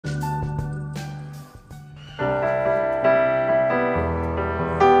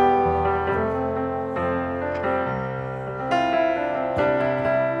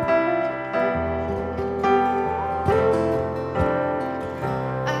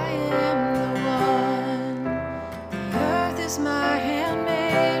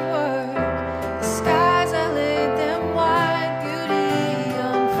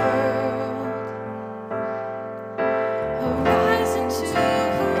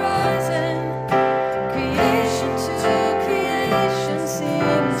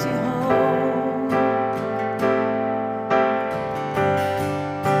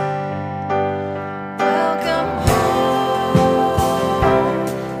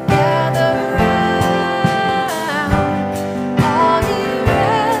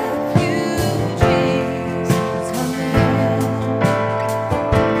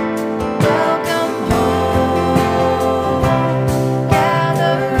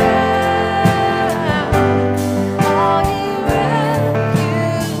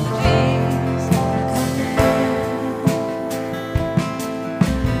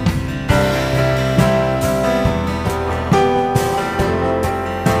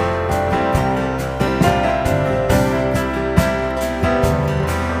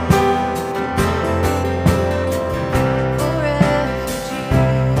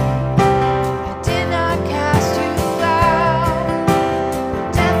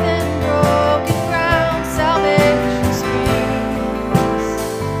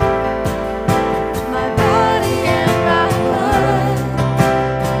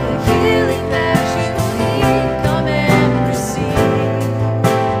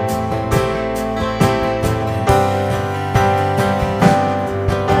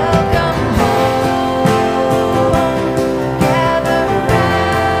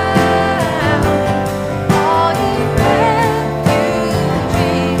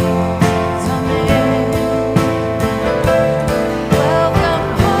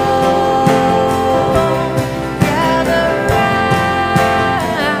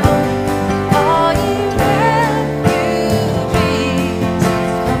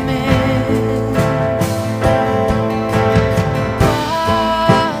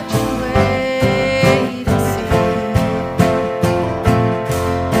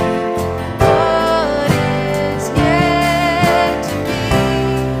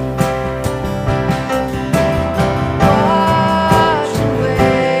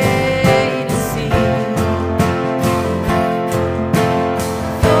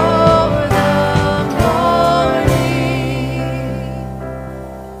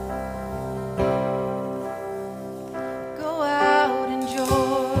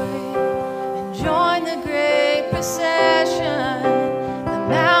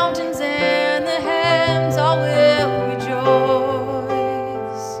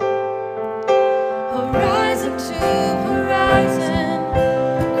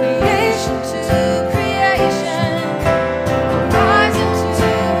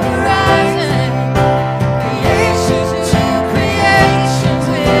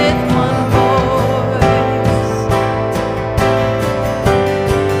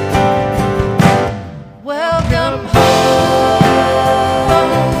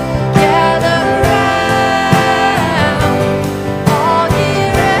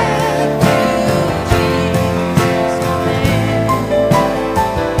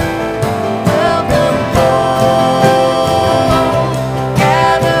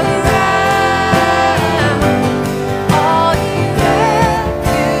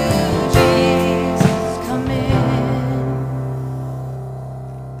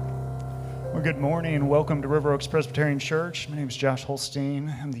morning and welcome to RiverOaks Presbyterian Church. My name is Josh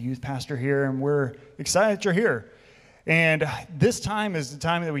Holstein. I'm the youth pastor here, and we're excited that you're here. And this time is the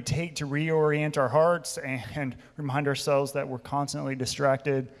time that we take to reorient our hearts and remind ourselves that we're constantly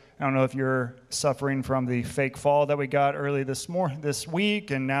distracted. I don't know if you're suffering from the fake fall that we got early this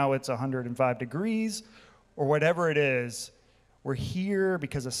week, and now it's 105 degrees, or whatever it is. We're here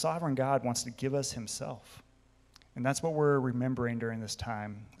because a sovereign God wants to give us himself. And that's what we're remembering during this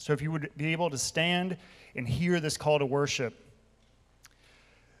time. So if you would be able to stand and hear this call to worship.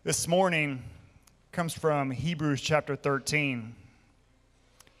 This morning comes from Hebrews chapter 13.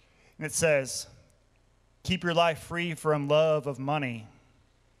 And it says, "Keep your life free from love of money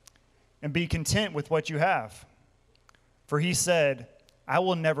and be content with what you have. For he said, I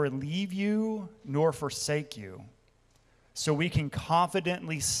will never leave you nor forsake you. So we can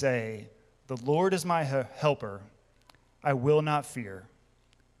confidently say, the Lord is my helper. I will not fear.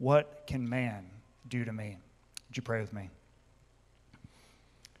 What can man do to me?" Would you pray with me?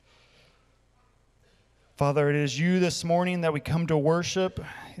 Father, it is you this morning that we come to worship.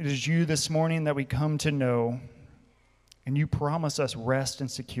 It is you this morning that we come to know. And you promise us rest and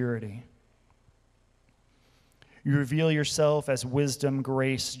security. You reveal yourself as wisdom,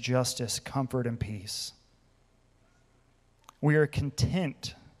 grace, justice, comfort, and peace. We are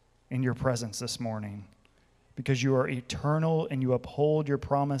content in your presence this morning because you are eternal and you uphold your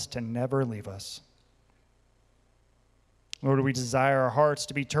promise to never leave us. Lord, we desire our hearts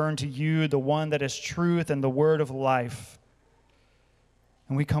to be turned to you, the one that is truth and the word of life.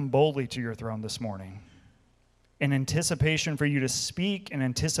 And we come boldly to your throne this morning in anticipation for you to speak, in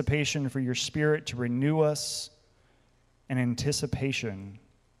anticipation for your spirit to renew us, in anticipation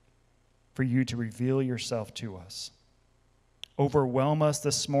for you to reveal yourself to us. Overwhelm us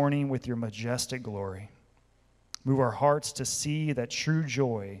this morning with your majestic glory. Move our hearts to see that true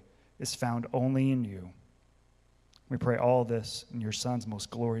joy is found only in you. We pray all this in your Son's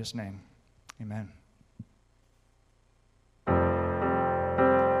most glorious name. Amen.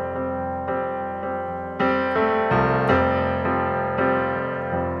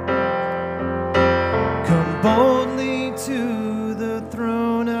 Come boldly to the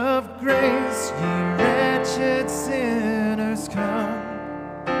throne of grace, ye wretched sinners, come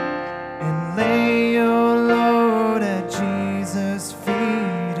and lay your load at Jesus' feet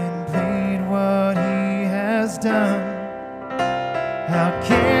and plead what he has done. How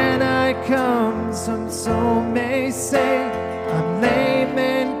can I come? Some soul may say, I'm lame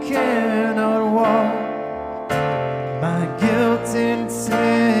and cannot walk. My guilt and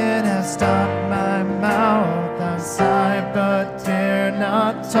sin have stopped my mouth. I sigh but dare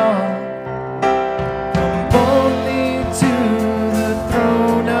not talk. Come boldly to the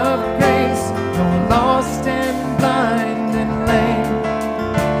throne of grace, though lost and blind and lame.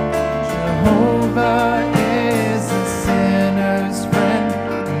 Jehovah is a sinner's friend,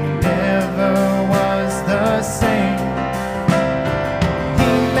 he never was the same.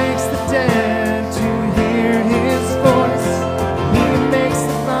 He makes the dead to hear his voice, he makes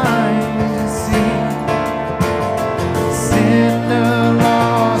the blind to see. Sinner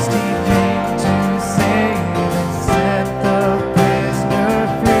lost, he came to save and set the prisoner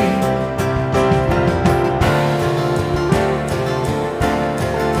free.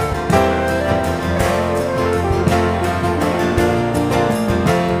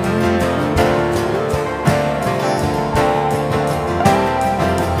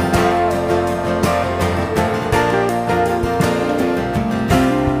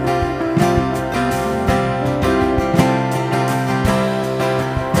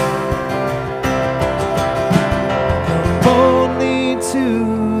 Come boldly to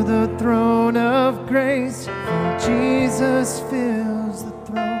the throne of grace, for Jesus fills the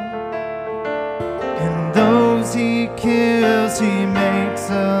throne. And those he kills, he makes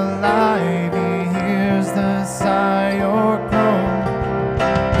alive. He hears the sigh or groan.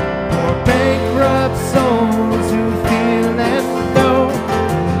 For bankrupt souls who feel and know the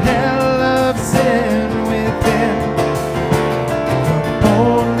hell of sin within. Come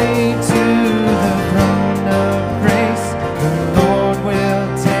boldly to the throne of grace. The Lord will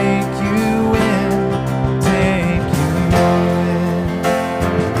take you in, take you in.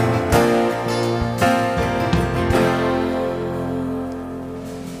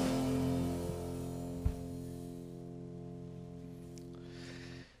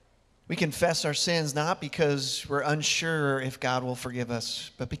 We confess our sins not because we're unsure if God will forgive us,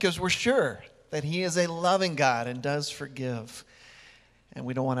 but because we're sure that he is a loving God and does forgive. And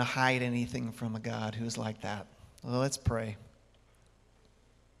we don't want to hide anything from a God who's like that. Well, let's pray.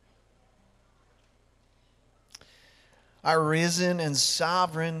 Our risen and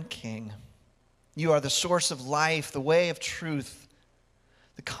sovereign King, You are the source of life, the way of truth,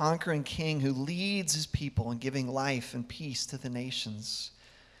 the conquering King who leads his people in giving life and peace to the nations.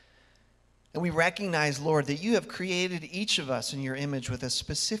 And we recognize, Lord, that you have created each of us in your image with a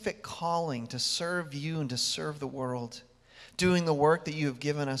specific calling to serve you and to serve the world, doing the work that you have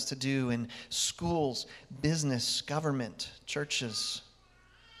given us to do in schools, business, government, churches.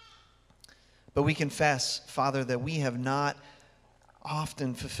 But we confess, Father, that we have not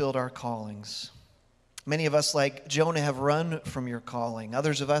often fulfilled our callings. Many of us, like Jonah, have run from your calling.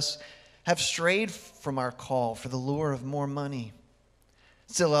 Others of us have strayed from our call for the lure of more money.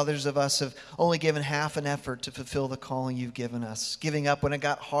 Still others of us have only given half an effort to fulfill the calling you've given us, giving up when it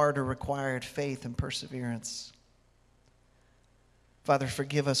got hard or required faith and perseverance. Father,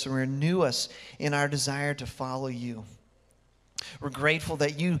 forgive us and renew us in our desire to follow you. We're grateful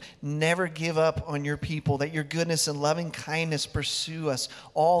that you never give up on your people, that your goodness and loving kindness pursue us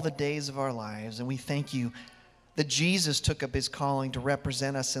all the days of our lives. And we thank you that Jesus took up his calling to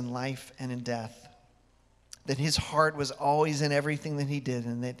represent us in life and in death, that his heart was always in everything that he did,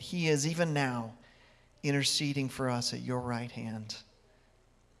 and that he is even now interceding for us at your right hand.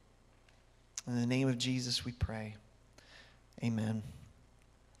 In the name of Jesus we pray. Amen.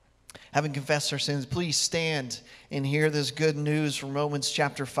 Having confessed our sins, please stand and hear this good news from Romans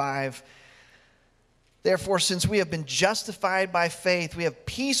chapter 5. Therefore, since we have been justified by faith, we have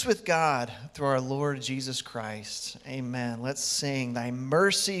peace with God through our Lord Jesus Christ. Amen. Let's sing, "Thy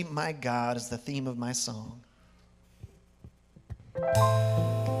mercy, my God," is the theme of my song.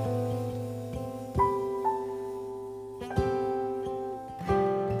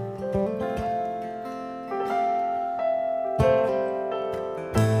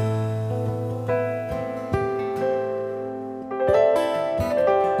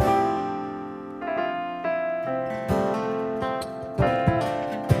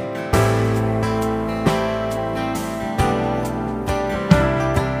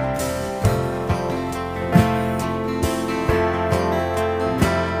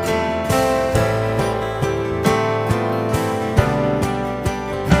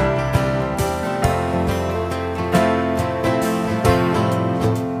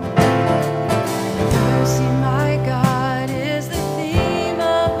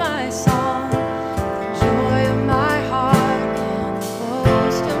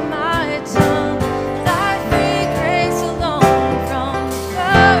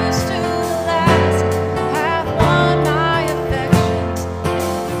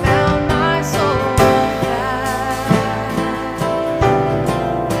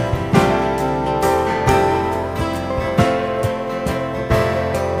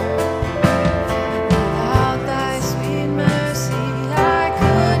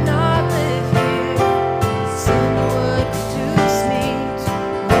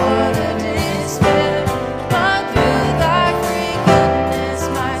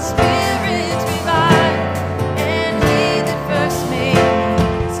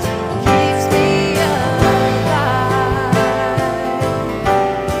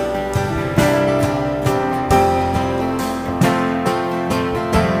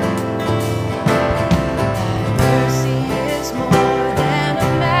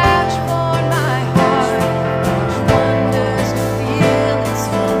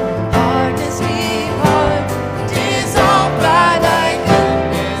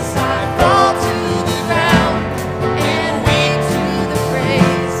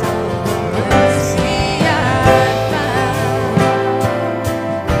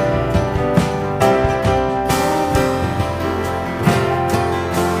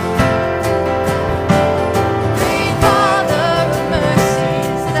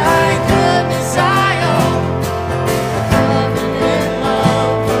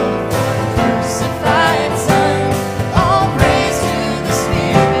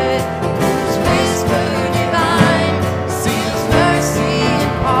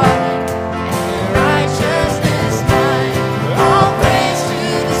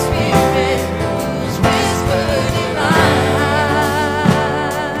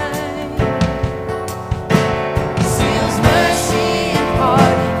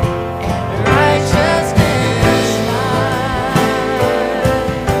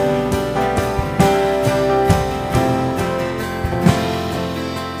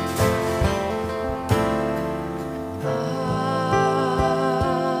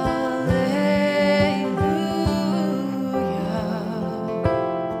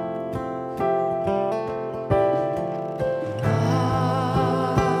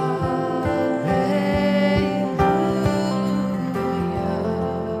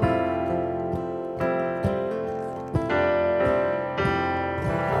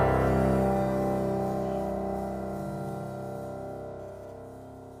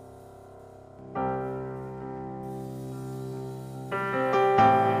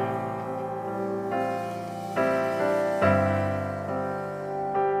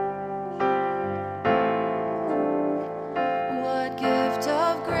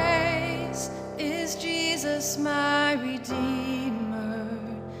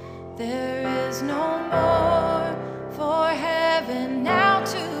 There is no more for heaven now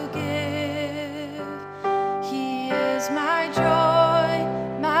to give. He is my joy,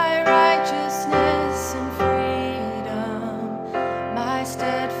 my righteousness and freedom, my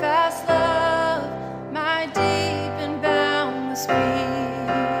steadfast love, my deep and boundless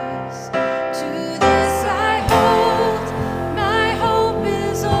peace. To this I hold, my hope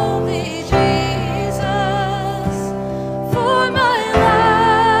is only Jesus, for my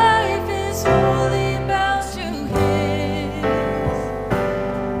life is wholly bound to His.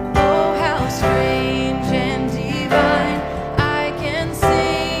 Oh, how strange and divine, I can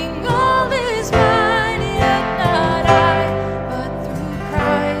sing all is mine, yet not I, but through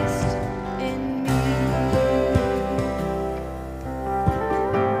Christ in me.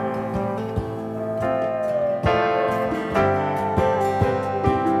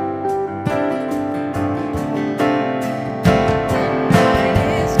 Night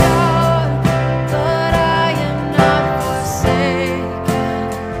is dark, but I am not forsaken.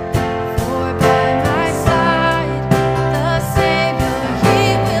 For by my side, the Savior, He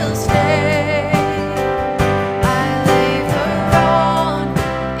will stay. I labor on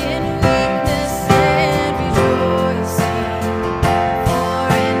in weakness and rejoicing, for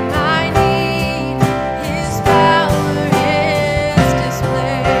in my need His power is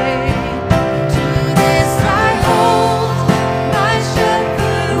displayed. To this I hold, my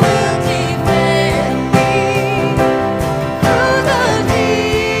Shepherd will defend me. Through the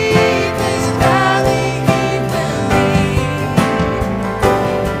deepest valley He will lead.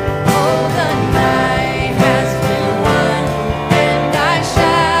 Oh, the night has been won, and I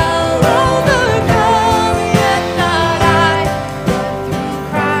shall overcome, yet not I, but through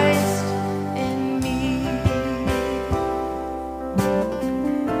Christ in me.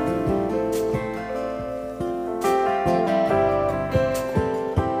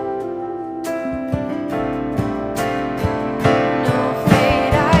 No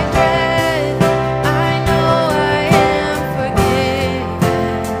fate I dread, I know I am forgiven.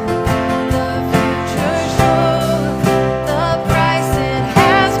 The future sure, the price it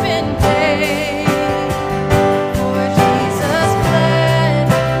has been paid. For Jesus bled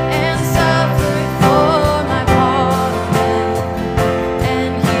and suffered for my pardon,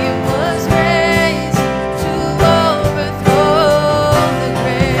 and He was raised to overthrow the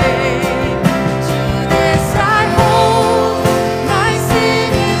grave. To this I hold, my sin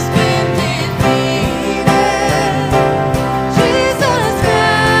has been defeated. Jesus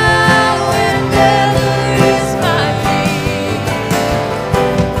now and ever is my peace.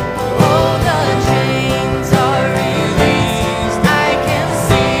 Oh, the chains are released, I can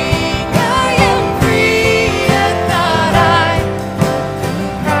sing, I am free, yet not I, but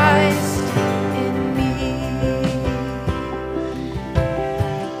through Christ in me.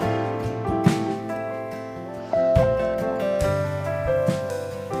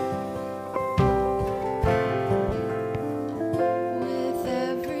 With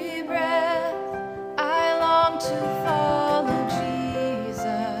every breath, I long to follow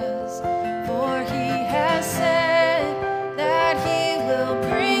Jesus, for He has said that He will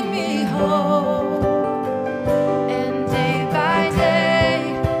bring me home. And day by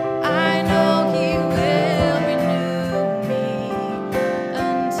day, I know He will renew me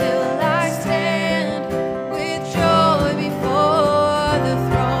until I stand with joy before the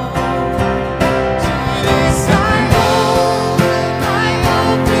throne. To this I hold, my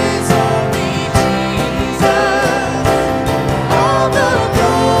hope is only Jesus. All the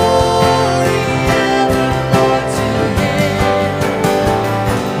glory ever, Lord, to Him.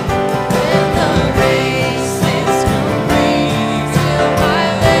 When the race is complete, till my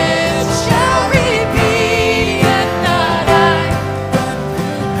lips shall repeat, yet not I, but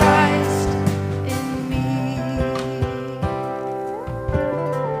through Christ in me.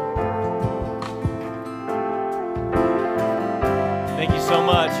 Thank you so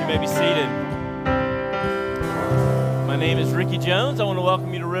much. You may be seated. My name is Ricky Jones. I want to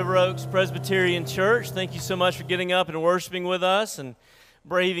welcome you to RiverOaks Presbyterian Church. Thank you so much for getting up and worshiping with us and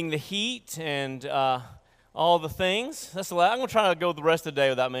braving the heat and all the things. That's a lot. I'm going to try to go the rest of the day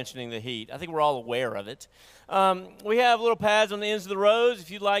without mentioning the heat. I think we're all aware of it. We have little pads on the ends of the rows. If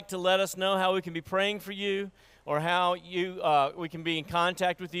you'd like to let us know how we can be praying for you or how we can be in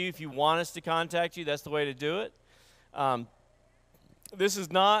contact with you, if you want us to contact you, that's the way to do it. This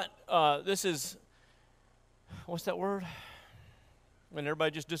is, what's that word? When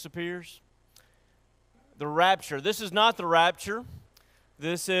everybody just disappears? The rapture. This is not the rapture.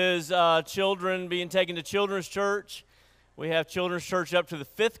 This is children being taken to children's church. We have children's church up to the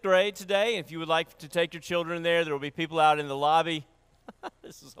 5th grade today. If you would like to take your children there, there will be people out in the lobby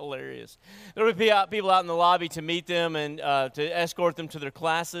This is hilarious. There will be people out in the lobby to meet them and to escort them to their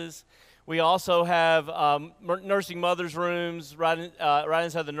classes. We also have nursing mothers' rooms right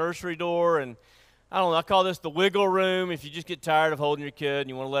inside the nursery door. And I don't know, I call this the wiggle room. If you just get tired of holding your kid and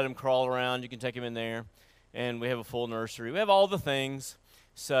you want to let him crawl around, you can take him in there. And we have a full nursery. We have all the things.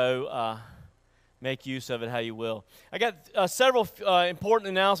 So make use of it how you will. I got several important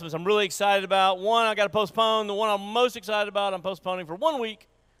announcements I'm really excited about. One, I got to postpone. The one I'm most excited about, I'm postponing for 1 week.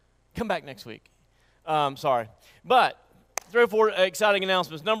 Come back next week. Sorry. But 3 or 4 exciting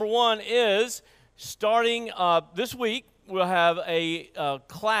announcements. Number one is starting this week, we'll have a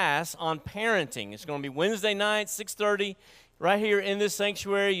class on parenting. It's going to be Wednesday night, 6:30, right here in this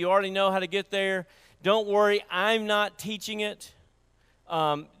sanctuary. You already know how to get there. Don't worry, I'm not teaching it.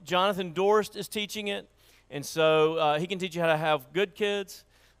 Jonathan Dorst is teaching it, and so he can teach you how to have good kids.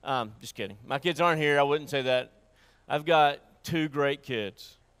 Just kidding. My kids aren't here. I wouldn't say that. I've got 2 great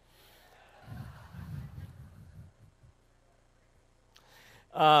kids.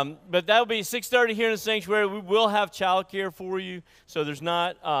 But that'll be 6:30 here in the sanctuary. We will have childcare for you, so there's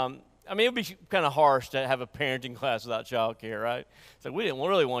not. I mean, it would be kind of harsh to have a parenting class without childcare, right? So we didn't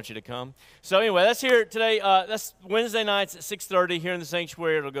really want you to come. So anyway, that's here today. That's Wednesday nights at 6:30 here in the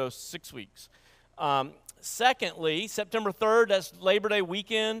sanctuary. It'll go 6 weeks. Secondly, September 3rd, that's Labor Day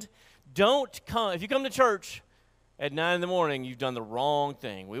weekend. Don't come. If you come to church at 9 in the morning, you've done the wrong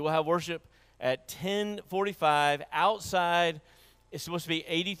thing. We will have worship at 10:45 outside. It's supposed to be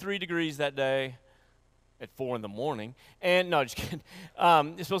 83 degrees that day at 4 in the morning. And no, just kidding.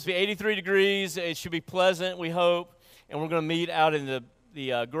 It's supposed to be 83 degrees. It should be pleasant, we hope. And we're going to meet out in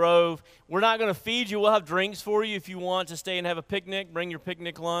the Grove. We're not going to feed you. We'll have drinks for you if you want to stay and have a picnic. Bring your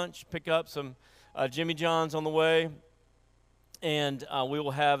picnic lunch. Pick up some Jimmy John's on the way. And we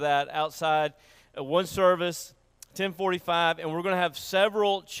will have that outside. One service, 10:45. And we're going to have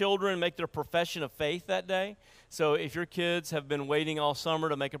several children make their profession of faith that day. So if your kids have been waiting all summer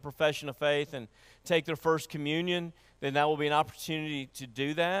to make a profession of faith and take their first communion, then that will be an opportunity to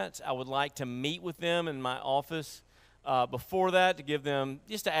do that. I would like to meet with them in my office before that to give them,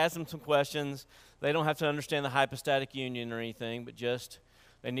 just to ask them some questions. They don't have to understand the hypostatic union or anything, but just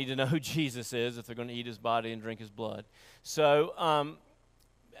they need to know who Jesus is if they're going to eat his body and drink his blood. So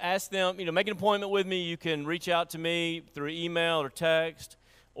ask them, make an appointment with me. You can reach out to me through email or text.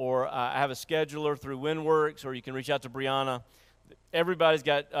 Or I have a scheduler through WinWorks, or you can reach out to Brianna. Everybody's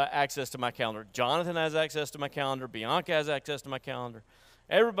got access to my calendar. Jonathan has access to my calendar. Bianca has access to my calendar.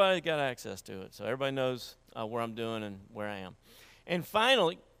 Everybody's got access to it, so everybody knows where I'm doing and where I am. And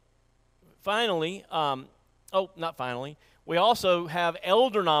finally, we also have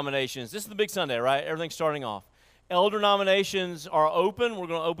elder nominations. This is the big Sunday, right? Everything's starting off. Elder nominations are open. We're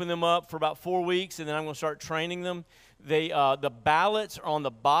going to open them up for about 4 weeks, and then I'm going to start training them. The ballots are on the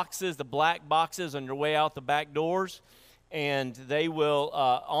boxes, the black boxes on your way out the back doors, and they will,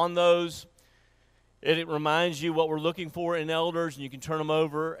 on those, it reminds you what we're looking for in elders, and you can turn them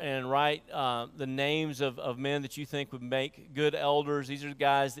over and write the names of men that you think would make good elders. These are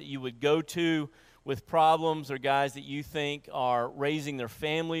guys that you would go to with problems, or guys that you think are raising their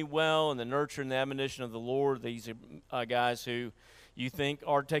family well in the nurture and the admonition of the Lord. These are guys who you think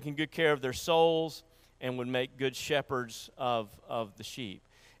are taking good care of their souls and would make good shepherds of the sheep.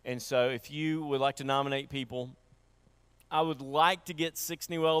 And so if you would like to nominate people, I would like to get 6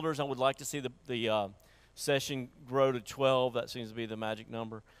 new elders. I would like to see the session grow to 12. That seems to be the magic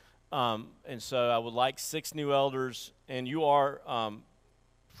number. And so I would like 6 new elders, and you are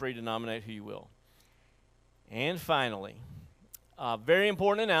free to nominate who you will. And finally, a very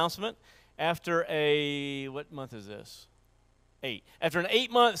important announcement. After what month is this? 8. After an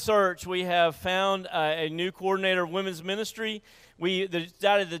 8-month search, we have found a new coordinator of women's ministry. We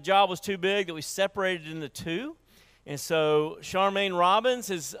decided the job was too big that we separated it into 2. And so Charmaine Robbins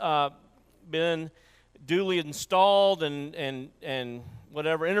has been duly installed and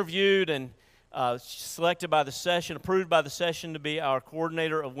whatever, interviewed and selected by the session, approved by the session to be our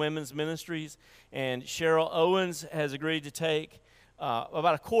coordinator of women's ministries. And Cheryl Owens has agreed to take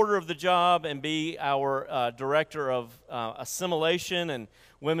about a quarter of the job and be our director of assimilation and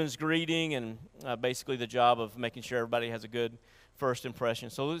women's greeting, and basically the job of making sure everybody has a good first impression.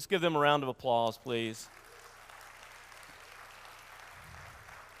 So let's give them a round of applause, please.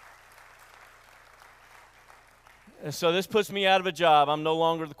 And so this puts me out of a job. I'm no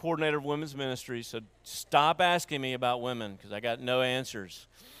longer the coordinator of women's ministry, so stop asking me about women because I got no answers.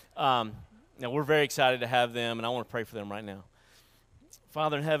 Now, we're very excited to have them, and I want to pray for them right now.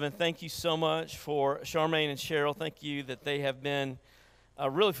 Father in heaven, thank you so much for Charmaine and Cheryl. Thank you that they have been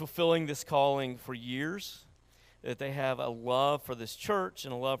really fulfilling this calling for years. that they have a love for this church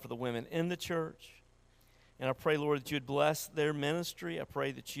and a love for the women in the church. And I pray, Lord, that you would bless their ministry. I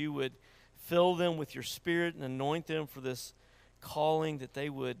pray that you would fill them with your Spirit and anoint them for this calling, that they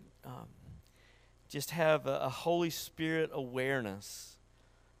would just have a Holy Spirit awareness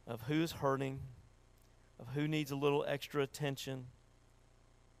of who's hurting, of who needs a little extra attention,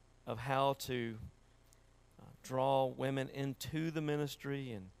 of how to draw women into the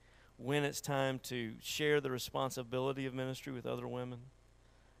ministry, and when it's time to share the responsibility of ministry with other women.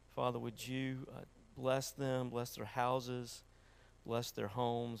 Father, would you bless them, bless their houses, bless their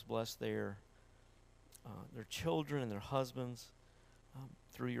homes, bless their children and their husbands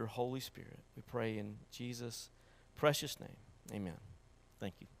through your Holy Spirit. We pray in Jesus' precious name. Amen.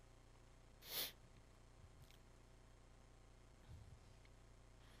 Thank you.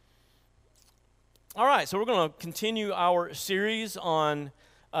 All right, so we're going to continue our series on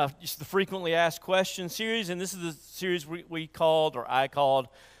just the frequently asked questions series, and this is the series we called, or I called,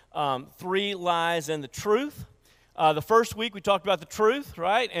 Three Lies and the Truth. The first week we talked about the truth,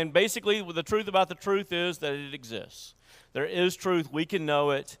 right? And basically the truth about the truth is that it exists. There is truth. We can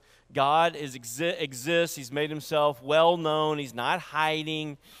know it. God exists. He's made himself well known. He's not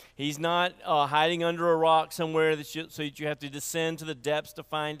hiding. He's not hiding under a rock somewhere so that you have to descend to the depths to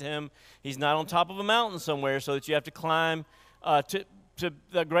find him. He's not on top of a mountain somewhere so that you have to climb to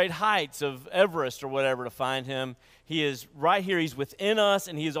the great heights of Everest or whatever to find him. He is right here. He's within us,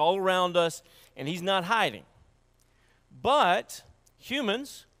 and he is all around us, and he's not hiding. But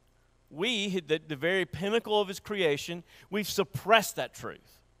humans, we, the very pinnacle of his creation, we've suppressed that truth.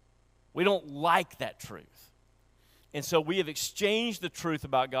 We don't like that truth. And so we have exchanged the truth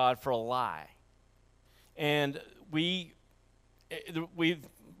about God for a lie. And the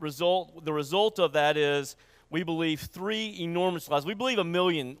result of that is we believe three enormous lies. We believe 1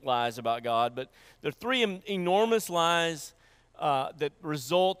 million lies about God, but there are three enormous lies that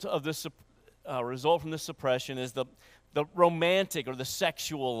result from this suppression is the romantic or the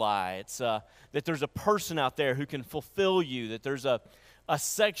sexual lie. It's that there's a person out there who can fulfill you, that there's a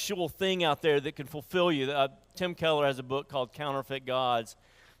sexual thing out there that can fulfill you. Tim Keller has a book called Counterfeit Gods,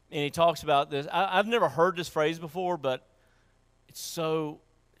 and he talks about this. I've never heard this phrase before, but it's so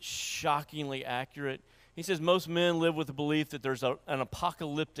shockingly accurate. He says most men live with the belief that there's an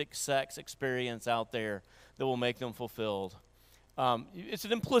apocalyptic sex experience out there that will make them fulfilled. It's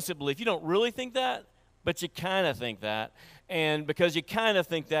an implicit belief. You don't really think that, but you kind of think that. And because you kind of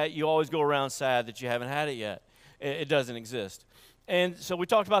think that, you always go around sad that you haven't had it yet. It doesn't exist. And so we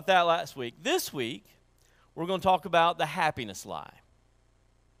talked about that last week. This week, we're going to talk about the happiness lie.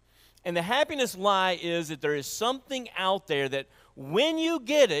 And the happiness lie is that there is something out there that when you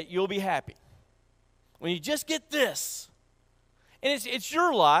get it, you'll be happy. When you just get this. And it's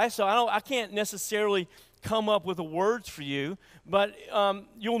your lie, so I can't necessarily come up with the words for you, but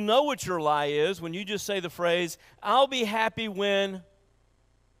you'll know what your lie is when you just say the phrase, I'll be happy when...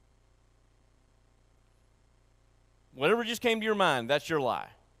 Whatever just came to your mind, that's your lie.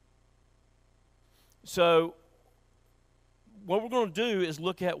 So what we're going to do is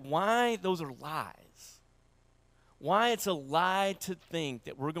look at why those are lies. Why it's a lie to think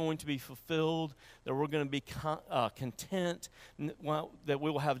that we're going to be fulfilled, that we're going to be content, that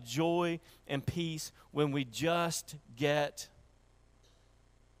we will have joy and peace when we just get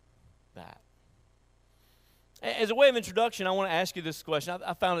that. As a way of introduction, I want to ask you this question.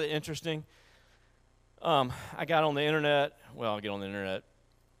 I found it interesting. I got on the internet. Well, I get on the internet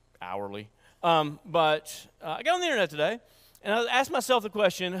hourly. But I got on the internet today, and I asked myself the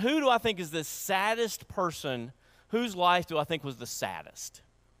question, who do I think is the saddest person? Whose life do I think was the saddest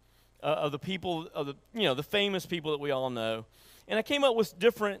of the people, the famous people that we all know? And I came up with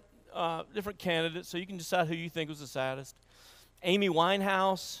different candidates, so you can decide who you think was the saddest. Amy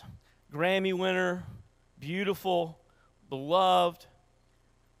Winehouse, Grammy winner, beautiful, beloved,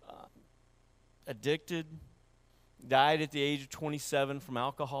 addicted, died at the age of 27 from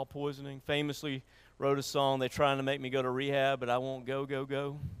alcohol poisoning, famously wrote a song, "They're trying to make me go to rehab, but I won't go, go,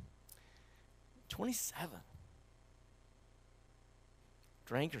 go." 27.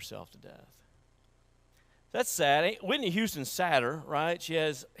 Drank herself to death. That's sad. Whitney Houston's sadder, right? She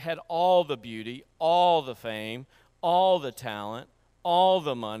has had all the beauty, all the fame, all the talent, all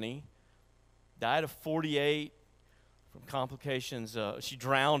the money. Died of 48 from complications. She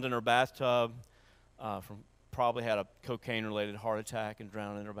drowned in her bathtub. Probably had a cocaine-related heart attack and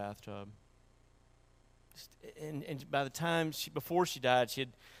drowned in her bathtub. And by the time before she died, she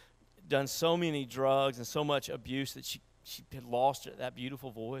had done so many drugs and so much abuse that she had lost that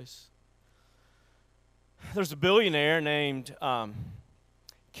beautiful voice. There's a billionaire named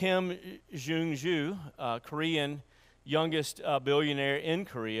Kim Jong-ju, Korean youngest billionaire in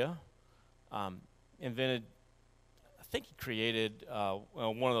Korea, invented, I think he created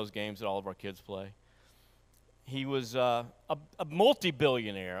one of those games that all of our kids play. He was a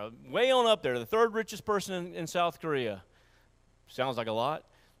multi-billionaire, way on up there, the third richest person in South Korea. Sounds like a lot.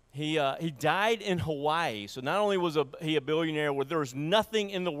 He died in Hawaii, so not only was he a billionaire where there was nothing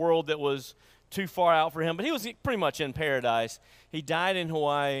in the world that was too far out for him, but he was pretty much in paradise. He died in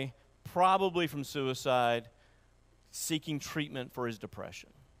Hawaii, probably from suicide, seeking treatment for his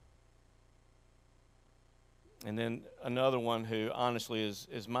depression. And then another one who honestly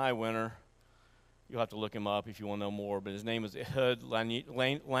is my winner. You'll have to look him up if you want to know more, but his name is Ehud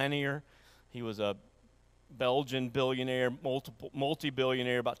Lanier. He was a Belgian billionaire,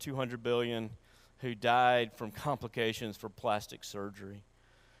 multi-billionaire, about 200 billion, who died from complications for plastic surgery.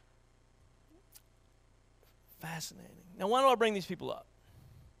 Fascinating. Now, why do I bring these people up?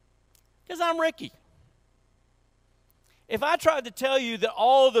 Because I'm Ricky. If I tried to tell you that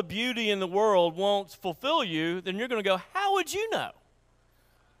all the beauty in the world won't fulfill you, then you're going to go, how would you know?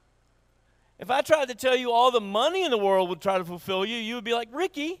 If I tried to tell you all the money in the world would try to fulfill you, you would be like,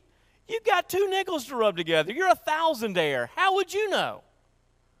 Ricky, you got 2 nickels to rub together. You're a thousandaire. How would you know?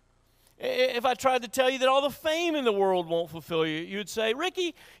 If I tried to tell you that all the fame in the world won't fulfill you, you would say,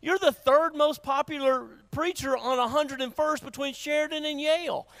 Ricky, you're the 3rd most popular preacher on 101st between Sheridan and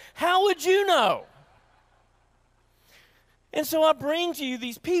Yale. How would you know? And so I bring to you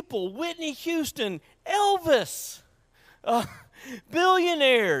these people, Whitney Houston, Elvis,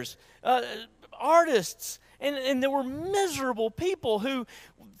 billionaires, artists, and there were miserable people who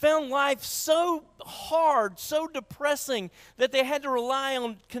found life so hard, so depressing, that they had to rely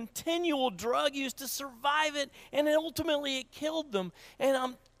on continual drug use to survive it, and ultimately it killed them. And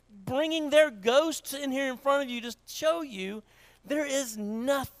I'm bringing their ghosts in here in front of you to show you there is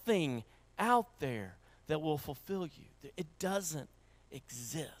nothing out there that will fulfill you. It doesn't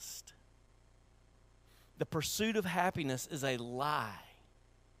exist. The pursuit of happiness is a lie.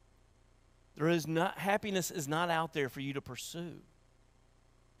 Happiness is not out there for you to pursue.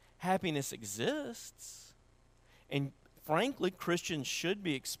 Happiness exists, and frankly, Christians should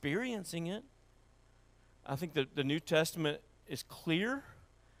be experiencing it. I think the New Testament is clear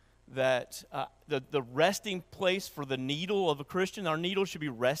that the resting place for the needle of a Christian, our needle should be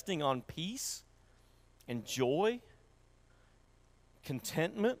resting on peace and joy,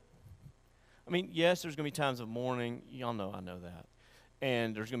 contentment. I mean, yes, there's going to be times of mourning. Y'all know, I know that.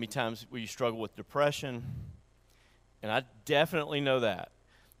 And there's going to be times where you struggle with depression, and I definitely know that.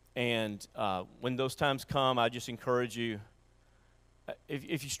 And when those times come, I just encourage you,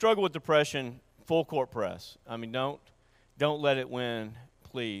 if you struggle with depression, full court press. I mean, don't let it win,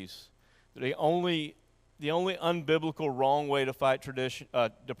 please. The only unbiblical wrong way to fight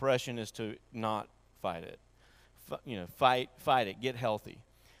depression is to not fight it. Fight it, get healthy.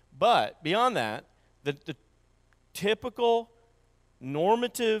 But beyond that, the typical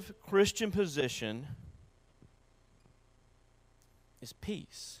normative Christian position is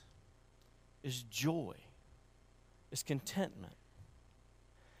peace, is joy, is contentment.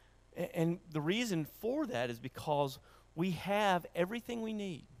 And the reason for that is because we have everything we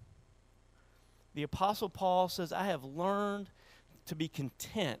need. The Apostle Paul says, I have learned to be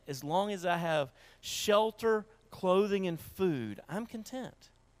content as long as I have shelter, clothing, and food. I'm content.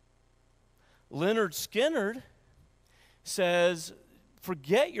 Leonard Skinner says,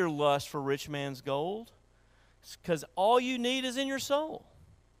 forget your lust for rich man's gold, because all you need is in your soul.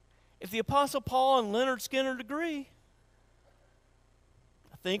 If the Apostle Paul and Leonard Skinner agree,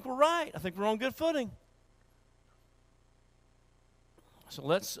 I think we're right. I think we're on good footing. So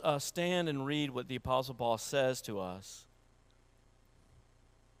let's stand and read what the Apostle Paul says to us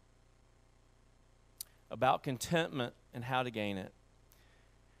about contentment and how to gain it.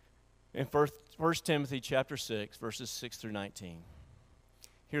 In 1 Timothy chapter 6, verses 6 through 19.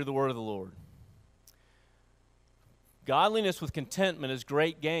 Hear the word of the Lord. Godliness with contentment is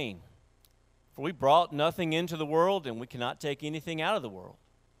great gain. For we brought nothing into the world, and we cannot take anything out of the world.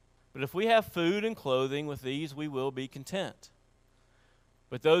 But if we have food and clothing, with these we will be content.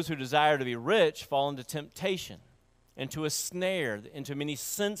 But those who desire to be rich fall into temptation, into a snare, into many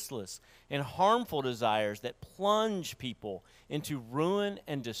senseless and harmful desires that plunge people into ruin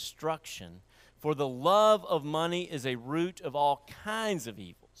and destruction. For the love of money is a root of all kinds of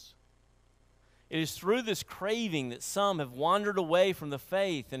evils. It is through this craving that some have wandered away from the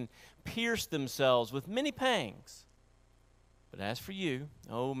faith and pierced themselves with many pangs. But as for you,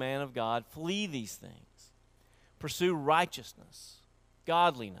 O man of God, flee these things. Pursue righteousness,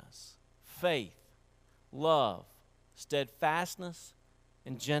 godliness, faith, love, steadfastness,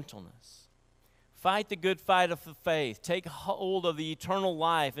 and gentleness. Fight the good fight of the faith. Take hold of the eternal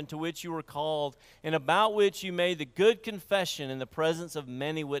life into which you were called and about which you made the good confession in the presence of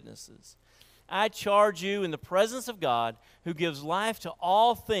many witnesses. I charge you in the presence of God, who gives life to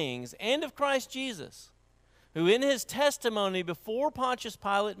all things, and of Christ Jesus, who in his testimony before Pontius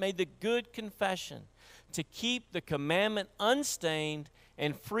Pilate made the good confession to keep the commandment unstained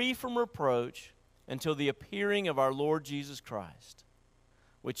and free from reproach until the appearing of our Lord Jesus Christ,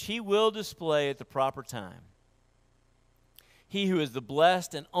 which he will display at the proper time. He who is the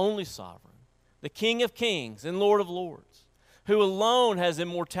blessed and only sovereign, the King of kings and Lord of lords, who alone has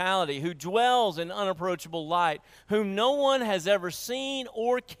immortality, who dwells in unapproachable light, whom no one has ever seen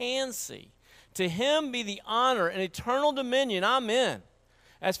or can see. To him be the honor and eternal dominion. Amen.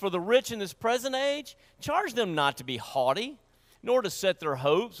 As for the rich in this present age, charge them not to be haughty, nor to set their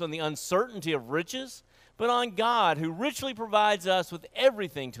hopes on the uncertainty of riches, but on God, who richly provides us with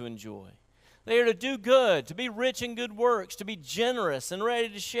everything to enjoy. They are to do good, to be rich in good works, to be generous and ready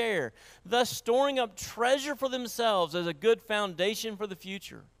to share, thus storing up treasure for themselves as a good foundation for the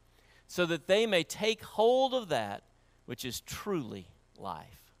future, so that they may take hold of that which is truly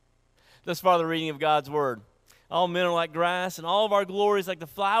life. Thus far, the reading of God's word. All men are like grass, and all of our glory is like the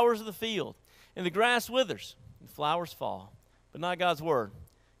flowers of the field. And the grass withers, and the flowers fall, but not God's word.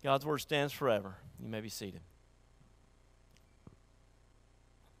 God's word stands forever. You may be seated.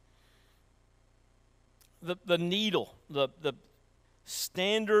 The needle, the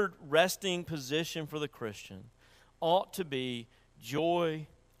standard resting position for the Christian ought to be joy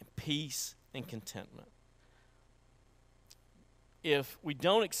and peace and contentment. If we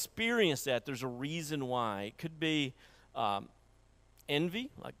don't experience that, there's a reason why. It could be envy,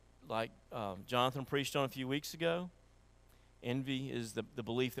 like Jonathan preached on a few weeks ago. Envy is the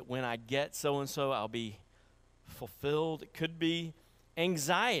belief that when I get so-and-so, I'll be fulfilled. It could be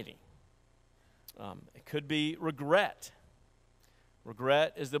anxiety. It could be regret.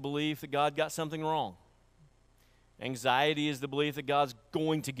 Regret is the belief that God got something wrong. Anxiety is the belief that God's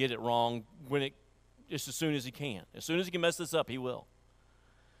going to get it wrong just as soon as he can. As soon as he can mess this up, he will.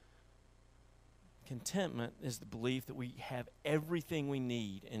 Contentment is the belief that we have everything we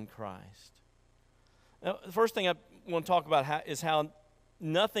need in Christ. Now, the first thing I want to talk about is how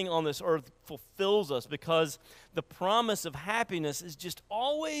nothing on this earth fulfills us, because the promise of happiness is just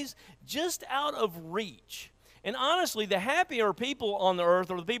always just out of reach. And honestly, the happier people on the earth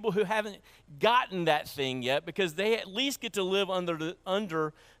are the people who haven't gotten that thing yet, because they at least get to live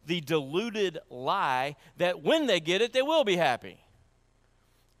under the deluded lie that when they get it, they will be happy.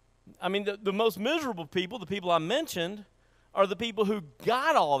 I mean, the most miserable people, the people I mentioned, are the people who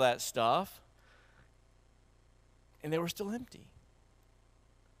got all that stuff, and they were still empty.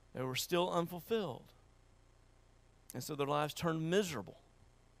 They were still unfulfilled. And so their lives turned miserable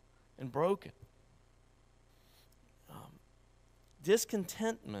and broken.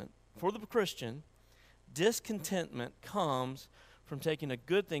 Discontentment, for the Christian, discontentment comes from taking a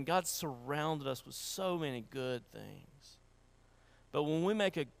good thing. God surrounded us with so many good things. But when we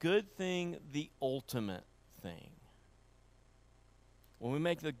make a good thing the ultimate thing, when we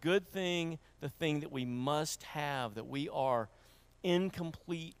make the good thing the thing that we must have, that we are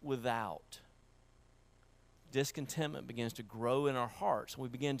incomplete without, discontentment begins to grow in our hearts. We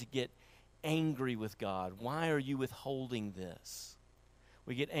begin to get angry with God. Why are you withholding this?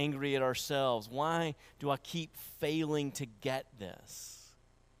 We get angry at ourselves. Why do I keep failing to get this?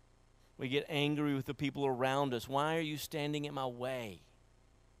 We get angry with the people around us. Why are you standing in my way?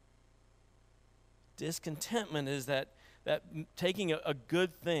 Discontentment is that taking a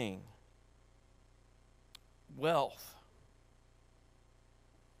good thing, wealth.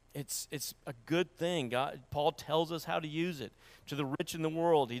 It's a good thing. Paul tells us how to use it. To the rich in the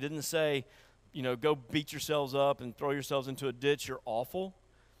world, he didn't say, go beat yourselves up and throw yourselves into a ditch. You're awful.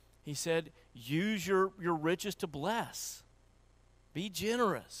 He said, use your riches to bless. Be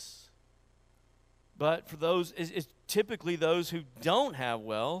generous. But for those, it's typically those who don't have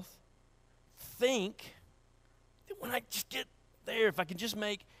wealth, think that when I just get there, if I can just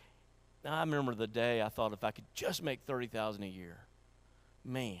make, I remember the day I thought if I could just make $30,000 a year,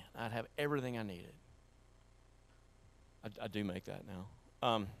 man, I'd have everything I needed. I do make that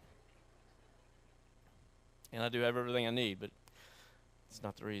now. And I do have everything I need, but it's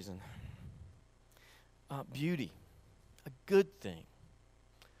not the reason. Beauty, a good thing.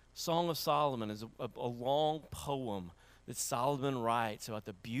 Song of Solomon is a long poem that Solomon writes about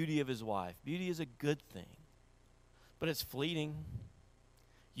the beauty of his wife. Beauty is a good thing, but it's fleeting.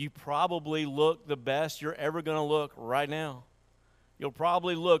 You probably look the best you're ever going to look right now. You'll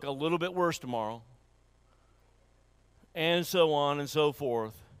probably look a little bit worse tomorrow. and so on and so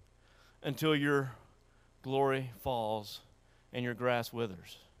forth, until your glory falls and your grass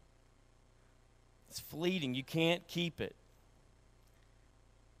withers. It's fleeting. You can't keep it.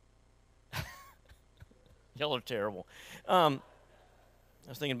 Y'all are terrible. I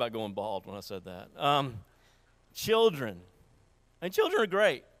was thinking about going bald when I said that. Children. And children are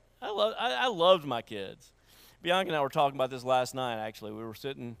great. I loved my kids. Bianca and I were talking about this last night, actually. We were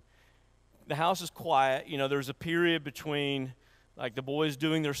sitting, the house is quiet. You know, there's a period between, like, the boys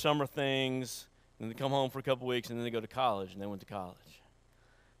doing their summer things, and they come home for a couple weeks, and then they go to college, and they went to college.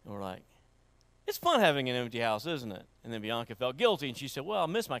 And we're like, it's fun having an empty house, isn't it? And then Bianca felt guilty, and she said, well, I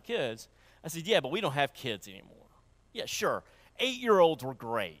miss my kids. I said, yeah, but we don't have kids anymore. Yeah, sure. 8-year-olds were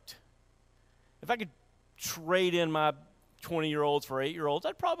great. If I could trade in my 20-year-olds for 8-year-olds,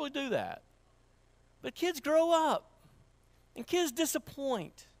 I'd probably do that. But kids grow up, and kids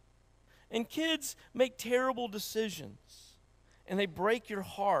disappoint, and kids make terrible decisions, and they break your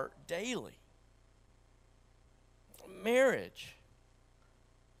heart daily. Marriage.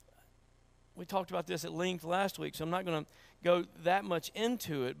 We talked about this at length last week, so I'm not going to go that much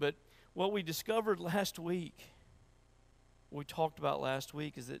into it, but what we discovered last week, what we talked about last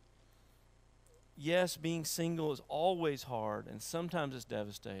week, is that yes, being single is always hard, and sometimes it's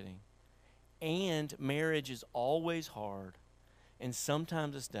devastating. And marriage is always hard, and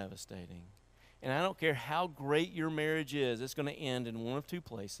sometimes it's devastating. And I don't care how great your marriage is, it's going to end in one of two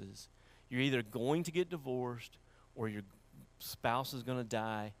places. You're either going to get divorced, or your spouse is going to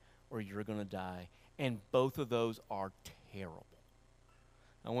die, or you're going to die. And both of those are terrible.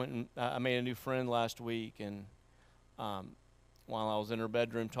 I made a new friend last week, and while I was in her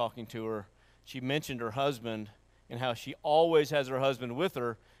bedroom talking to her, she mentioned her husband and how she always has her husband with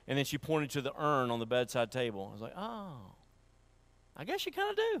her, and then she pointed to the urn on the bedside table. I was like, oh, I guess you kind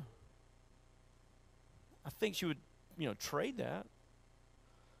of do. I think she would, trade that.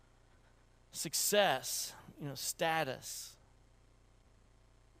 Success, status.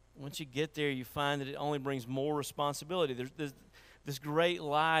 Once you get there, you find that it only brings more responsibility. There's this great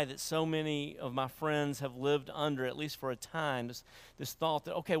lie that so many of my friends have lived under, at least for a time, this thought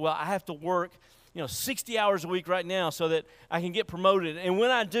that, okay, well, I have to work 60 hours a week right now so that I can get promoted. And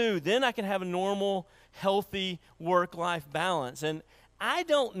when I do, then I can have a normal, healthy work-life balance. And I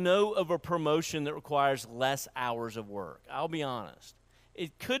don't know of a promotion that requires less hours of work. I'll be honest.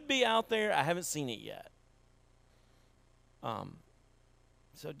 It could be out there. I haven't seen it yet.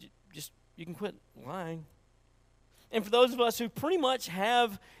 So just you can quit lying. And for those of us who pretty much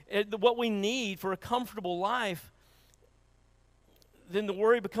have what we need for a comfortable life, then the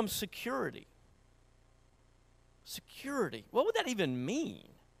worry becomes security. Security. What would that even mean?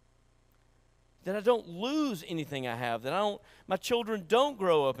 That I don't lose anything I have, that my children don't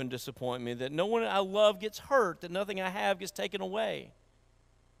grow up and disappoint me, that no one I love gets hurt, that nothing I have gets taken away.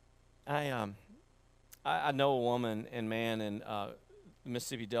 I know a woman and man in the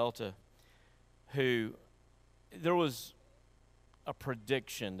Mississippi Delta who there was a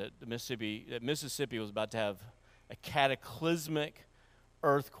prediction that Mississippi was about to have a cataclysmic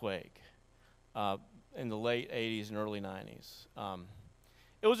earthquake in the late 80s and early 90s.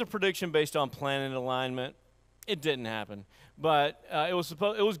 It was a prediction based on planet alignment. It didn't happen, but it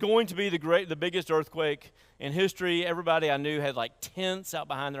was going to be the biggest earthquake in history. Everybody I knew had like tents out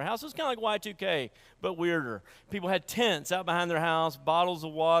behind their house. It was kind of like Y2K, but weirder. People had tents out behind their house, bottles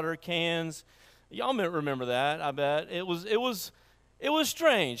of water, cans. Y'all remember that? I bet it was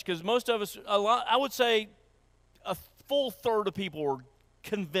strange because most of us, I would say, a full third of people were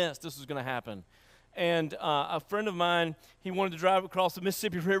convinced this was going to happen. And a friend of mine, he wanted to drive across the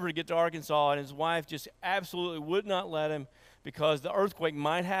Mississippi River to get to Arkansas, and his wife just absolutely would not let him because the earthquake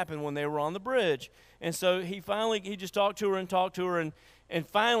might happen when they were on the bridge. And so he just talked to her, and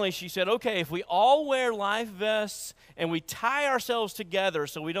finally she said, okay, if we all wear life vests and we tie ourselves together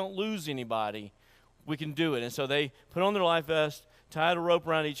so we don't lose anybody, we can do it. And so they put on their life vest, tied a rope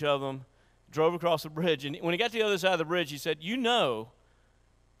around each of them, drove across the bridge. And when he got to the other side of the bridge, he said,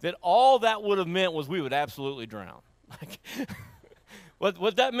 that all that would have meant was we would absolutely drown.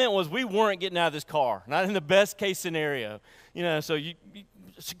 What that meant was we weren't getting out of this car, not in the best case scenario. So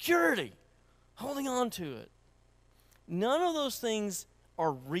security, holding on to it. None of those things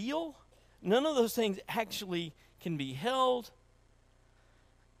are real. None of those things actually can be held.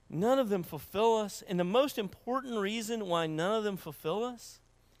 None of them fulfill us. And the most important reason why none of them fulfill us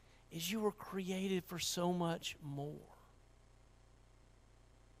is you were created for so much more.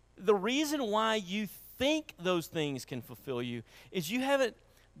 The reason why you think those things can fulfill you is you haven't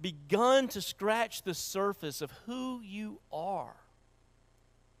begun to scratch the surface of who you are.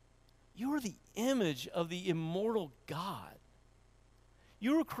 You are the image of the immortal God.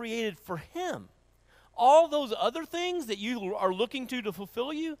 You were created for Him. All those other things that you are looking to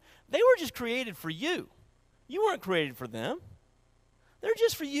fulfill you, they were just created for you. You weren't created for them. They're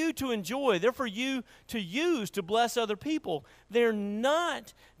just for you to enjoy. They're for you to use to bless other people. They're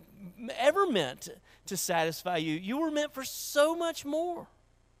not ever meant to satisfy you. You were meant for so much more.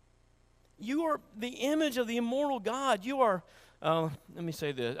 You are the image of the immortal God. You are, let me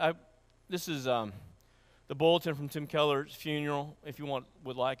say this. This is the bulletin from Tim Keller's funeral. If you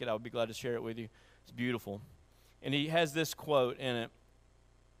would like it, I would be glad to share it with you. It's beautiful. And he has this quote in it.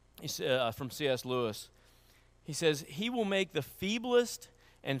 He from C.S. Lewis. He says, "He will make the feeblest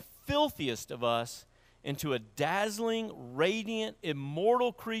and filthiest of us into a dazzling, radiant,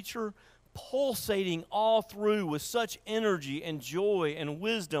 immortal creature, pulsating all through with such energy and joy and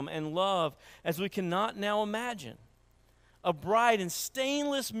wisdom and love as we cannot now imagine. A bright and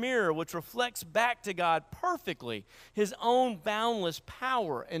stainless mirror which reflects back to God perfectly His own boundless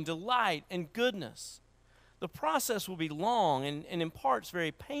power and delight and goodness. The process will be long and in parts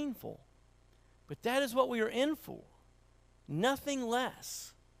very painful, but that is what we are in for. Nothing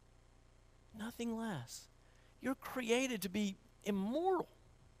less. Nothing less. You're created to be immortal.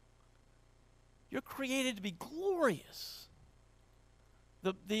 You're created to be glorious.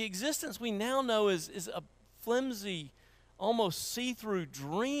 The existence we now know is a flimsy, almost see-through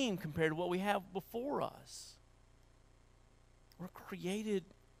dream compared to what we have before us. We're created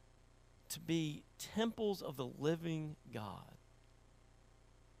to be temples of the living God.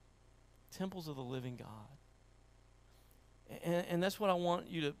 Temples of the living God. And that's what I want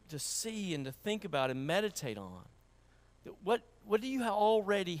you to see and to think about and meditate on. What do you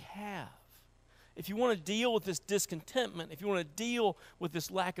already have? If you want to deal with this discontentment, if you want to deal with this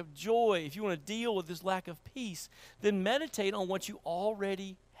lack of joy, if you want to deal with this lack of peace, then meditate on what you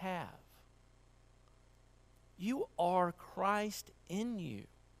already have. You are Christ in you.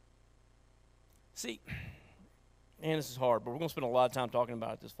 See, and this is hard, but we're going to spend a lot of time talking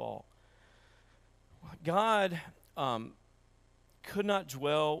about it this fall. God could not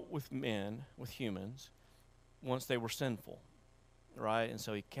dwell with men, with humans, once they were sinful, right? And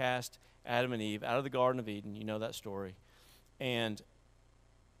so He cast Adam and Eve out of the Garden of Eden. You know that story. And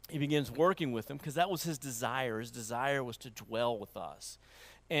He begins working with them because that was His desire. His desire was to dwell with us.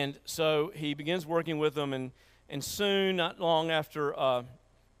 And so He begins working with them, and soon, not long after,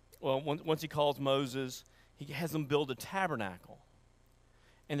 once He calls Moses, He has them build a tabernacle.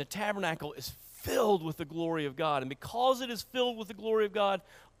 And the tabernacle is filled with the glory of God. And because it is filled with the glory of God,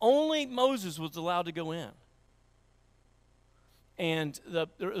 only Moses was allowed to go in. And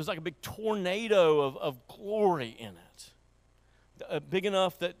there was like a big tornado of glory in it. Big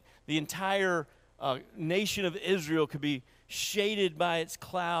enough that the entire nation of Israel could be shaded by its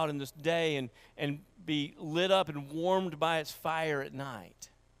cloud in this day and be lit up and warmed by its fire at night.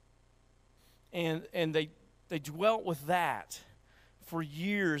 And they dwelt with that for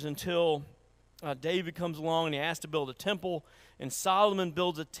years until David comes along and he asks to build a temple, and Solomon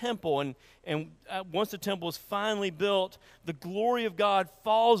builds a temple, and once the temple is finally built, the glory of God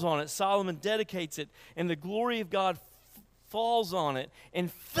falls on it. Solomon dedicates it, and the glory of God falls on it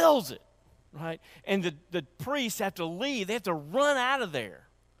and fills it, right? And the priests have to leave. They have to run out of there.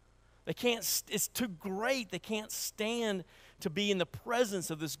 They can't, it's too great. They can't stand to be in the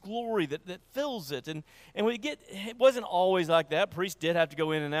presence of this glory that fills it. And we it wasn't always like that. Priests did have to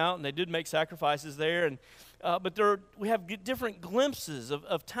go in and out, and they did make sacrifices there. But we have different glimpses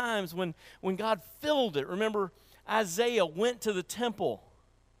of times when God filled it. Remember, Isaiah went to the temple,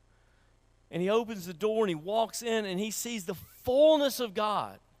 and he opens the door, and he walks in, and he sees the fullness of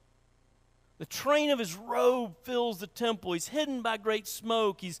God. The train of his robe fills the temple. He's hidden by great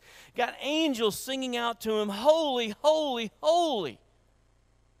smoke. He's got angels singing out to him, "Holy, holy, holy."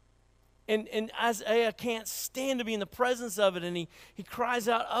 And Isaiah can't stand to be in the presence of it, and he cries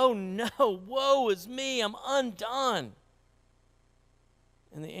out, "Oh no, woe is me, I'm undone."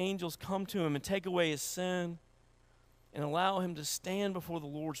 And the angels come to him and take away his sin and allow him to stand before the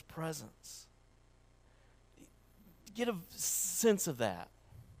Lord's presence. Get a sense of that.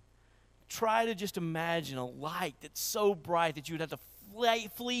 Try to just imagine a light that's so bright that you would have to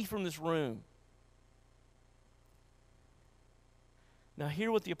flee from this room. Now, hear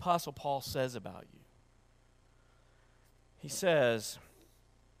what the Apostle Paul says about you. He says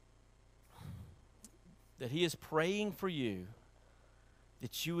that he is praying for you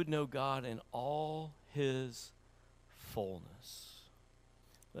that you would know God in all His fullness.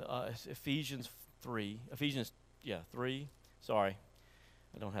 Ephesians 3. Sorry.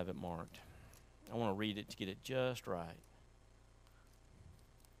 I don't have it marked. I want to read it to get it just right.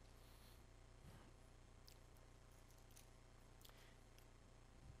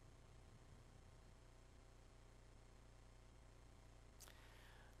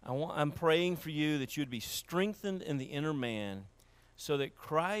 I'm praying for you that you would be strengthened in the inner man so that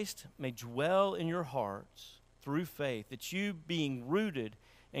Christ may dwell in your hearts through faith, that you, being rooted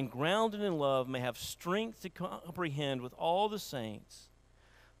and grounded in love, may have strength to comprehend with all the saints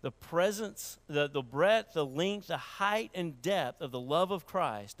the presence, the breadth, the length, the height, and depth of the love of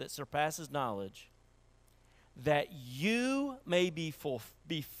Christ that surpasses knowledge, that you may be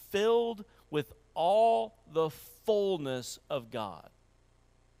filled with all the fullness of God.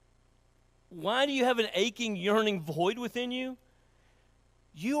 Why do you have an aching, yearning void within you?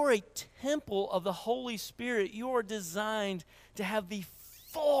 You are a temple of the Holy Spirit. You are designed to have the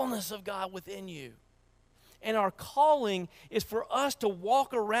fullness of God within you. And our calling is for us to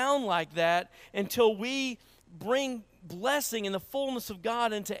walk around like that until we bring blessing and the fullness of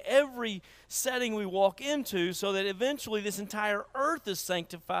God into every setting we walk into, so that eventually this entire earth is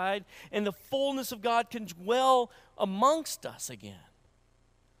sanctified and the fullness of God can dwell amongst us again.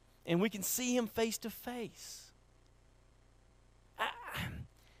 And we can see Him face to face.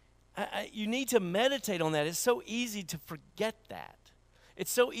 You need to meditate on that. It's so easy to forget that.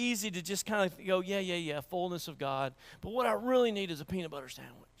 It's so easy to just kind of go, yeah, fullness of God. But what I really need is a peanut butter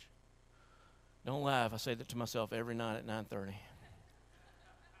sandwich. Don't laugh. I say that to myself every night at 9:30.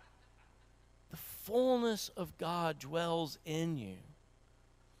 The fullness of God dwells in you.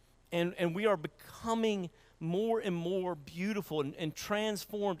 And we are becoming more and more beautiful and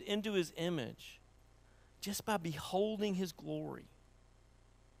transformed into His image just by beholding His glory.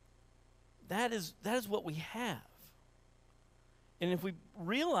 That is what we have. And if we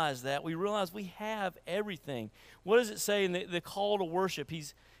realize that, we realize we have everything. What does it say in the call to worship?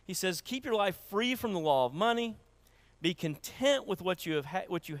 He says, keep your life free from the law of money. Be content with what you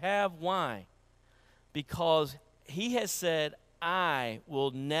have. Why? Because He has said, I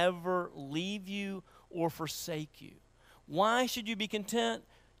will never leave you or forsake you. Why should you be content?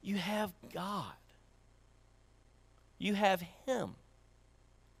 You have God. You have Him.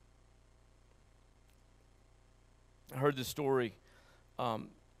 I heard this story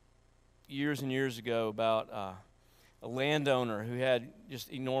years and years ago about a landowner who had just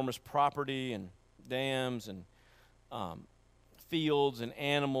enormous property and dams and fields and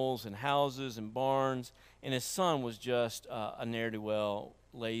animals and houses and barns, and his son was just a ne'er-do-well,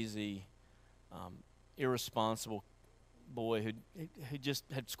 lazy, irresponsible boy who just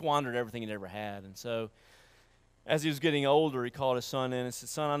had squandered everything he'd ever had. And so as he was getting older, he called his son in and said,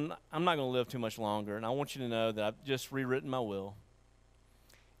 son, I'm not going to live too much longer, and I want you to know that I've just rewritten my will.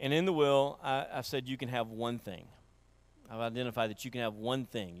 And in the will, I said you can have one thing. I've identified that you can have one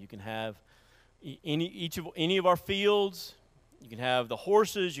thing. You can have any of our fields. You can have the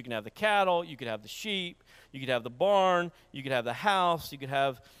horses. You can have the cattle. You could have the sheep. You could have the barn. You could have the house. You could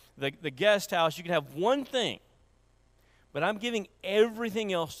have the guest house. You could have one thing. But I'm giving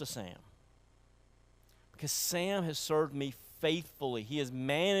everything else to Sam, because Sam has served me faithfully. He has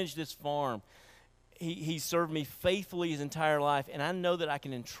managed this farm. He served me faithfully his entire life, and I know that I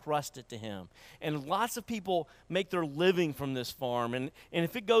can entrust it to him. And lots of people make their living from this farm, and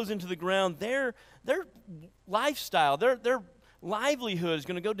if it goes into the ground, their lifestyle, their livelihood is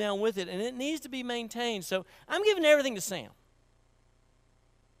going to go down with it, and it needs to be maintained. So I'm giving everything to Sam.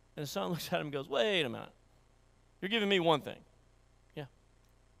 And the son looks at him and goes, wait a minute. You're giving me one thing. Yeah.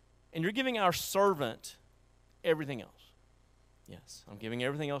 And you're giving our servant everything else. Yes, I'm giving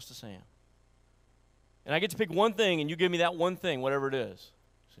everything else to Sam. And I get to pick one thing, and you give me that one thing, whatever it is.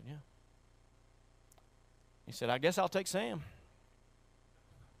 I said, yeah. He said, I guess I'll take Sam.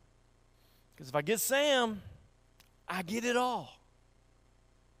 Because if I get Sam, I get it all.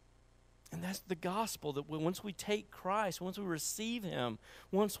 And that's the gospel, that once we take Christ, once we receive Him,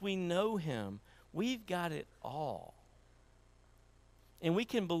 once we know Him, we've got it all. And we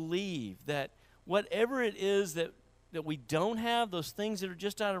can believe that whatever it is that we don't have, those things that are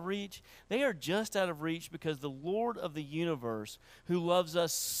just out of reach, they are just out of reach because the Lord of the universe, who loves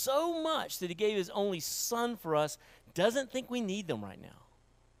us so much that He gave His only Son for us, doesn't think we need them right now.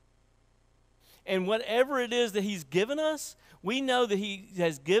 And whatever it is that He's given us, we know that He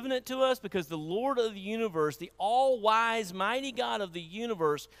has given it to us because the Lord of the universe, the all-wise, mighty God of the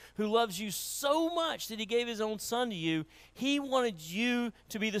universe, who loves you so much that He gave His own Son to you, He wanted you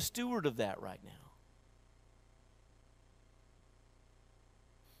to be the steward of that right now.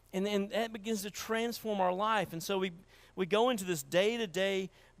 And then that begins to transform our life. And so we go into this day-to-day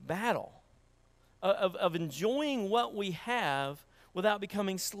battle of enjoying what we have without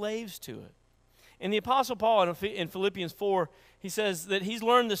becoming slaves to it. And the Apostle Paul in Philippians 4, he says that he's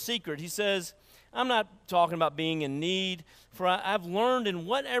learned the secret. He says, I'm not talking about being in need, for I've learned in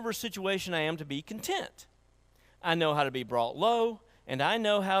whatever situation I am to be content. I know how to be brought low, and I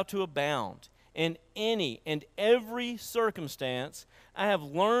know how to abound. In any and every circumstance, I have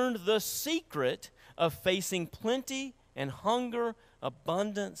learned the secret of facing plenty and hunger,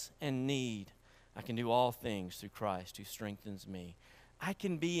 abundance and need. I can do all things through Christ who strengthens me. I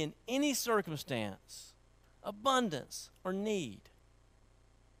can be in any circumstance, abundance or need,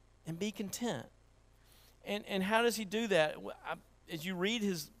 and be content. And how does he do that? As you read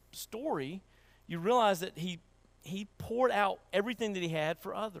his story, you realize that he poured out everything that he had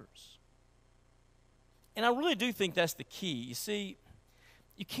for others. And I really do think that's the key. You see,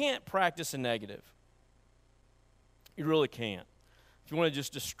 you can't practice a negative. You really can't. If you want to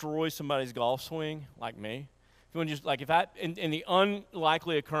just destroy somebody's golf swing, like me, if you want to just, like, if I, in the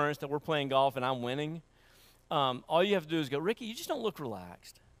unlikely occurrence that we're playing golf and I'm winning, all you have to do is go, Ricky, you just don't look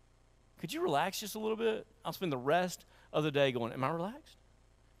relaxed. Could you relax just a little bit? I'll spend the rest of the day going, am I relaxed?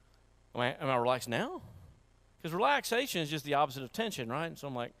 Am I relaxed now? Because relaxation is just the opposite of tension, right? And so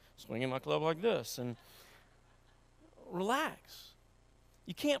I'm like swinging my club like this and relax.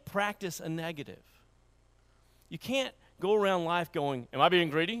 You can't practice a negative. You can't go around life going, am I being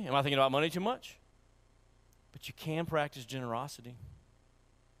greedy? Am I thinking about money too much? But you can practice generosity.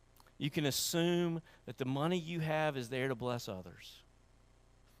 You can assume that the money you have is there to bless others.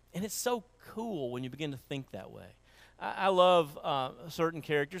 And it's so cool when you begin to think that way. I love certain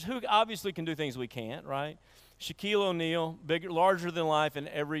characters who obviously can do things we can't, right? Shaquille O'Neal, bigger, larger than life in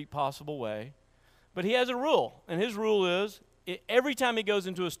every possible way. But he has a rule, and his rule is every time he goes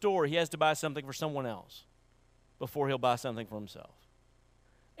into a store, he has to buy something for someone else before he'll buy something for himself.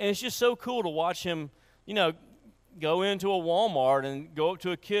 And it's just so cool to watch him, go into a Walmart and go up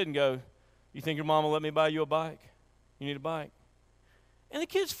to a kid and go, you think your mom will let me buy you a bike? You need a bike? And the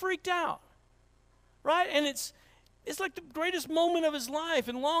kid's freaked out, right? And it's like the greatest moment of his life.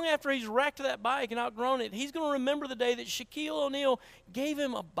 And long after he's wrecked that bike and outgrown it, he's going to remember the day that Shaquille O'Neal gave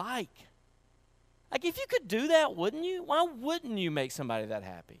him a bike. Like, if you could do that, wouldn't you? Why wouldn't you make somebody that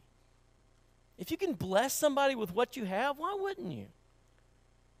happy? If you can bless somebody with what you have, why wouldn't you?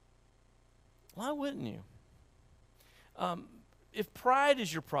 Why wouldn't you? If pride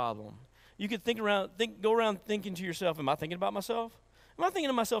is your problem, you could go around thinking to yourself, am I thinking about myself? Am I thinking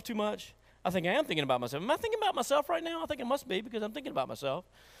of myself too much? I think I am thinking about myself. Am I thinking about myself right now? I think it must be because I'm thinking about myself.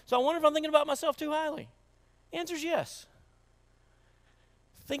 So I wonder if I'm thinking about myself too highly. The answer is yes.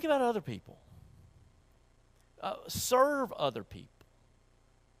 Think about other people. Serve other people.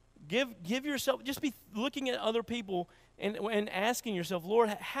 Give yourself, just be looking at other people and asking yourself,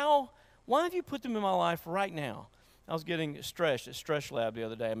 Lord, why have you put them in my life right now? I was getting stretched at Stretch Lab the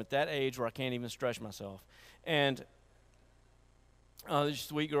other day. I'm at that age where I can't even stretch myself. And this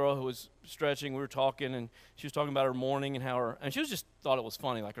sweet girl who was stretching, we were talking, and she was talking about her morning and and she just thought it was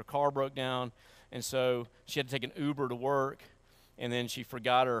funny. Like, her car broke down, and so she had to take an Uber to work, and then she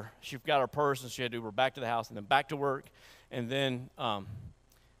forgot her purse, and she had to Uber back to the house and then back to work. And then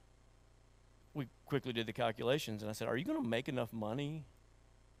we quickly did the calculations, and I said, are you going to make enough money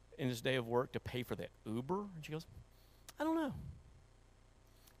in this day of work to pay for that Uber? And she goes, I don't know.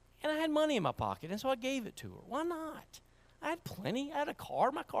 And I had money in my pocket, and so I gave it to her. Why not? I had plenty. I had a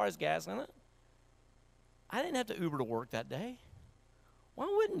car. My car has gas in it. I didn't have to Uber to work that day. Why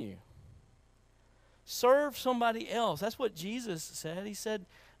wouldn't you? Serve somebody else. That's what Jesus said. He said,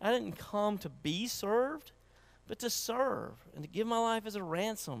 I didn't come to be served, but to serve and to give my life as a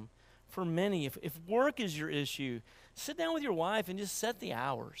ransom for many. If work is your issue, sit down with your wife and just set the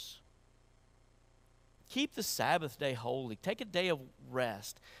hours. Keep the Sabbath day holy. Take a day of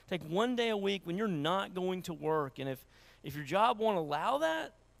rest. Take one day a week when you're not going to work. And if your job won't allow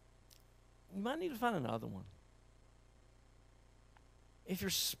that, you might need to find another one. If your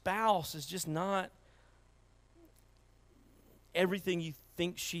spouse is just not everything you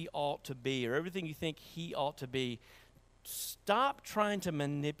think she ought to be or everything you think he ought to be, stop trying to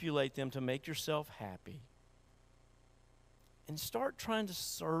manipulate them to make yourself happy. And start trying to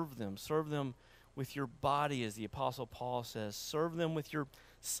serve them. Serve them with your body, as the Apostle Paul says. Serve them with your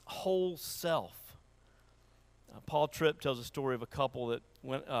whole self. Paul Tripp tells a story of a couple that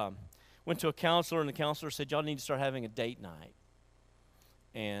went to a counselor, and the counselor said, y'all need to start having a date night.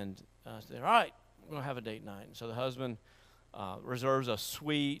 And said, all right, we're going to have a date night. And so the husband reserves a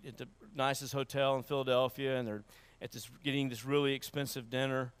suite at the nicest hotel in Philadelphia, and they're getting this really expensive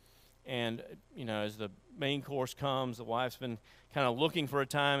dinner. And, as the main course comes, the wife's been kind of looking for a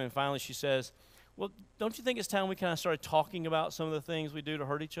time, and finally she says, well, don't you think it's time we kind of started talking about some of the things we do to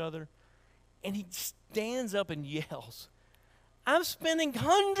hurt each other? And he stands up and yells, I'm spending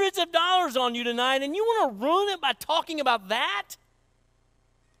hundreds of dollars on you tonight, and you want to ruin it by talking about that?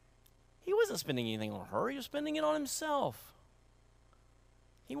 He wasn't spending anything on her. He was spending it on himself.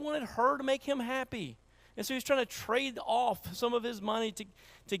 He wanted her to make him happy. And so he's trying to trade off some of his money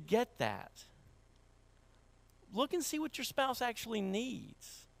to get that. Look and see what your spouse actually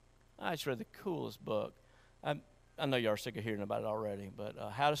needs. I just read the coolest book. I know y'all are sick of hearing about it already, but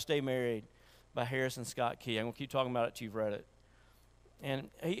How to Stay Married by Harrison Scott Key. I'm going to keep talking about it till you've read it. And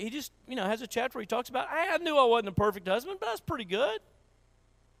he just, has a chapter where he talks about, I knew I wasn't a perfect husband, but I was pretty good.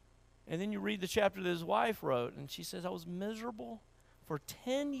 And then you read the chapter that his wife wrote, and she says, I was miserable. For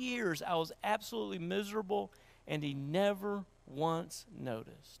 10 years, I was absolutely miserable, and he never once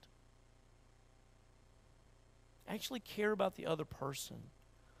noticed. Actually care about the other person.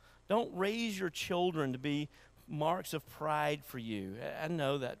 Don't raise your children to be marks of pride for you. I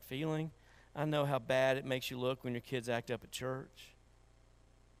know that feeling. I know how bad it makes you look when your kids act up at church.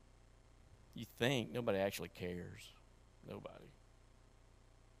 You think nobody actually cares. Nobody.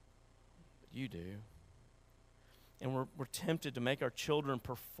 But you do. And we're tempted to make our children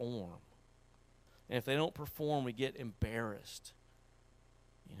perform. And if they don't perform, we get embarrassed.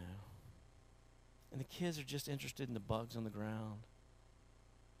 And the kids are just interested in the bugs on the ground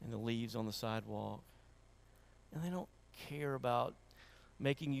and the leaves on the sidewalk. And they don't care about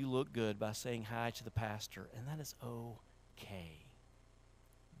making you look good by saying hi to the pastor. And that is okay.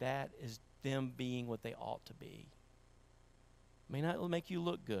 That is them being what they ought to be. It may not make you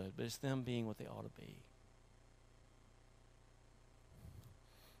look good, but it's them being what they ought to be.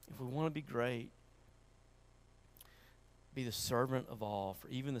 If we want to be great, be the servant of all, for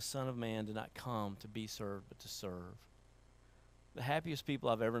even the Son of Man did not come to be served, but to serve. The happiest people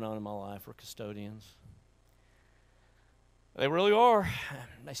I've ever known in my life were custodians. They really are.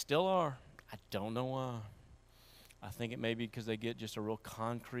 They still are. I don't know why. I think it may be because they get just a real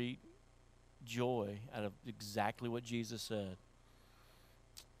concrete joy out of exactly what Jesus said.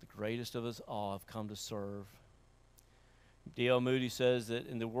 The greatest of us all have come to serve. D.L. Moody says that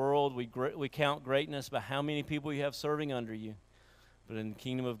in the world we count greatness by how many people you have serving under you. But in the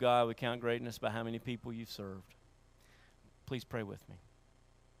kingdom of God, we count greatness by how many people you've served. Please pray with me.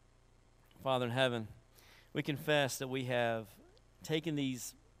 Father in heaven, we confess that we have taken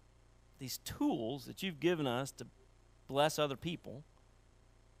these tools that you've given us to bless other people,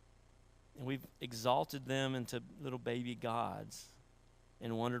 and we've exalted them into little baby gods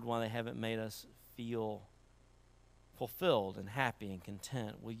and wondered why they haven't made us feel fulfilled and happy and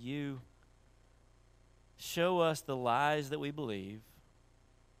content. Will you show us the lies that we believe?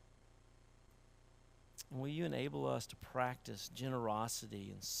 And will you enable us to practice generosity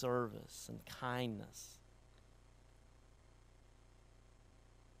and service and kindness?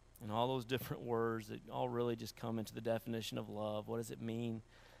 And all those different words that all really just come into the definition of love. What does it mean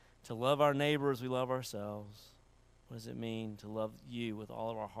to love our neighbor as we love ourselves? What does it mean to love you with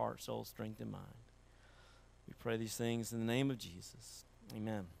all of our heart, soul, strength, and mind? We pray these things in the name of Jesus.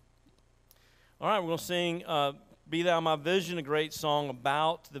 Amen. All right, we're going to sing Be Thou My Vision, a great song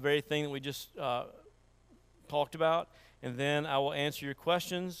about the very thing that we just talked about. And then I will answer your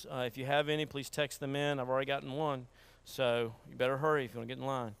questions. If you have any, please text them in. I've already gotten one, so you better hurry if you want to get in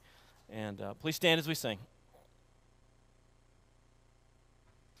line. And please stand as we sing.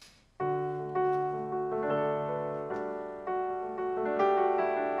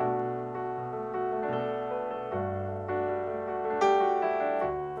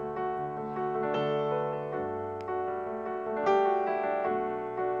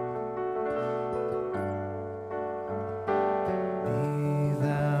 Be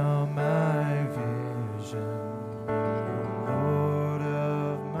thou my vision, Lord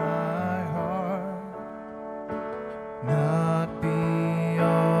of my heart.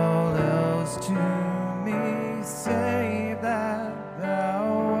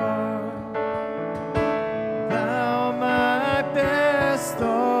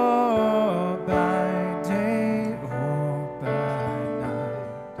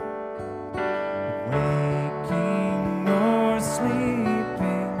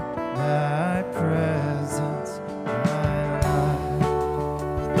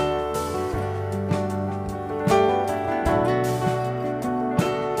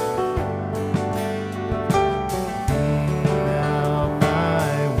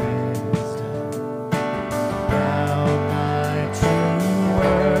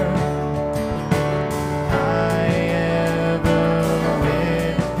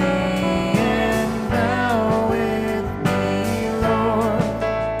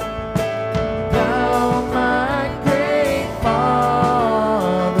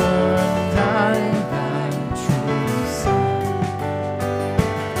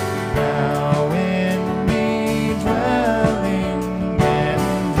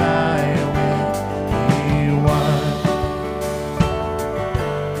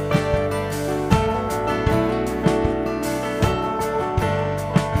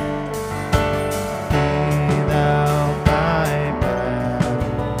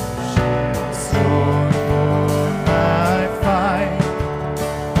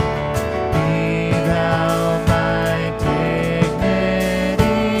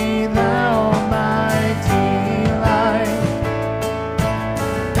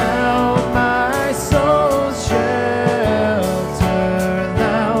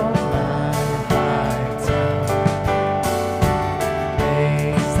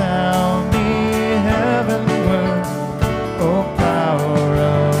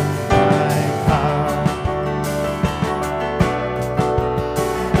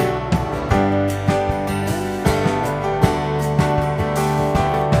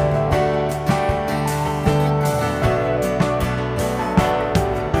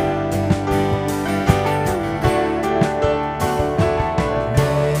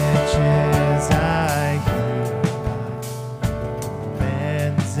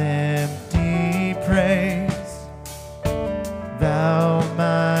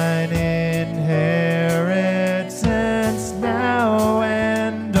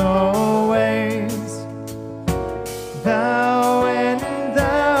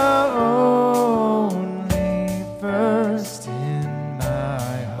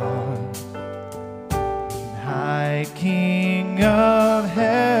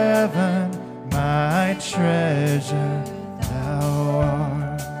 treasure thou art.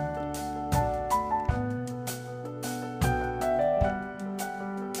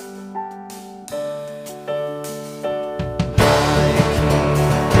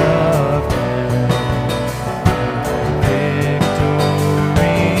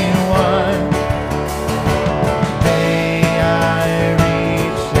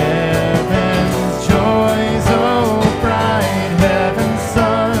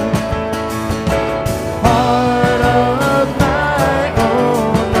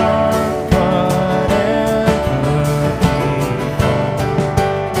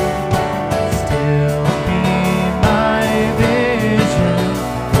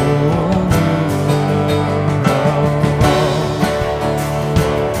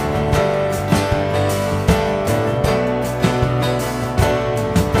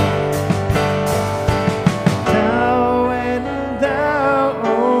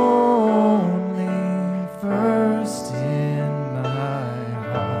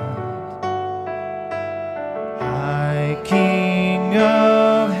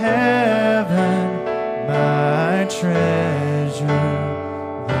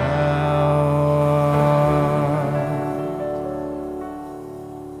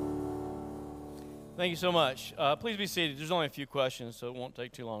 Thank you so much. Please be seated. There's only a few questions, so it won't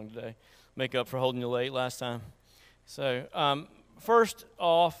take too long today. Make up for holding you late last time. So first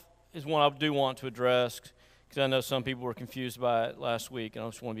off is one I do want to address, because I know some people were confused by it last week, and I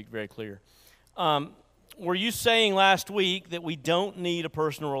just want to be very clear. Were you saying last week that we don't need a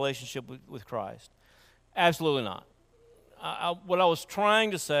personal relationship with Christ? Absolutely not. What I was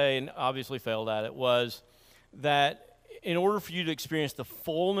trying to say, and obviously failed at it, was that in order for you to experience the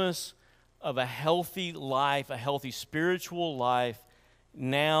fullness of a healthy life, a healthy spiritual life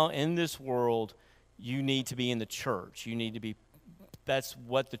now in this world, you need to be in the church. You need to be, that's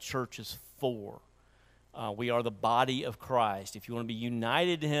what the church is for. We are the body of Christ. If you want to be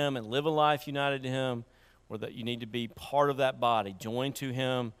united to Him and live a life united to Him, or that you need to be part of that body, joined to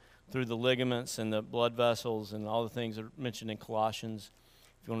Him through the ligaments and the blood vessels and all the things that are mentioned in Colossians.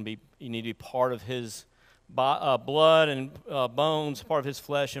 If you want to be, you need to be part of His blood and bones, part of His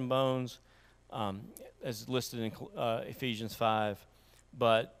flesh and bones, as listed in Ephesians 5.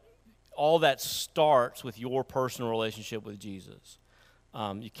 But all that starts with your personal relationship with Jesus.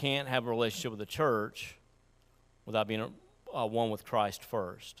 You can't have a relationship with the church without being one with Christ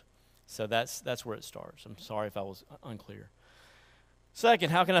first. So that's where it starts. I'm sorry if I was unclear. Second,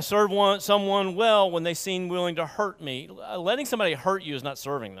 how can I serve someone well when they seem willing to hurt me? Letting somebody hurt you is not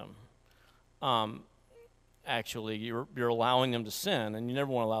serving them. Actually, you're allowing them to sin, and you never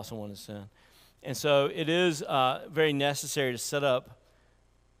want to allow someone to sin. And so it is very necessary to set up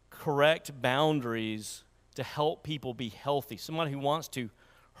correct boundaries to help people be healthy. Someone who wants to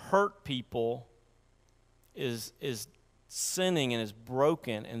hurt people is sinning and is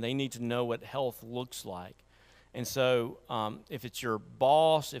broken, and they need to know what health looks like. And so if it's your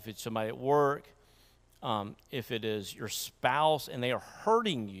boss, if it's somebody at work, if it is your spouse and they are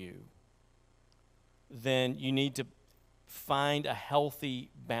hurting you, then you need to find a healthy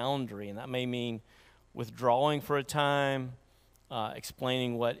boundary. And that may mean withdrawing for a time,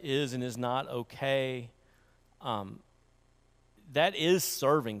 explaining what is and is not okay. That is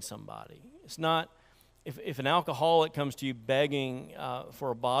serving somebody. It's not, if an alcoholic comes to you begging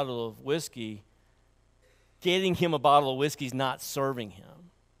for a bottle of whiskey, getting him a bottle of whiskey is not serving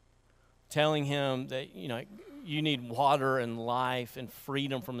him. Telling him that, you need water and life and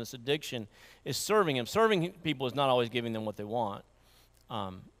freedom from this addiction is serving him. Serving people is not always giving them what they want. I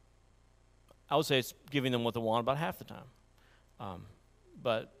would say it's giving them what they want about half the time.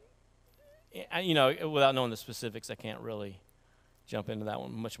 But, without knowing the specifics, I can't really jump into that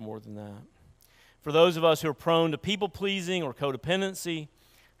one much more than that. For those of us who are prone to people-pleasing or codependency,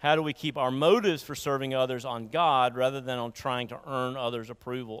 how do we keep our motives for serving others on God rather than on trying to earn others'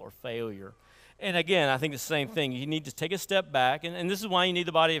 approval or failure? And again, I think it's the same thing. You need to take a step back, and this is why you need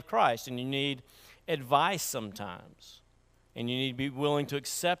the body of Christ, and you need advice sometimes. And you need to be willing to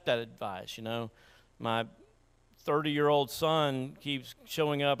accept that advice. My 30-year-old son keeps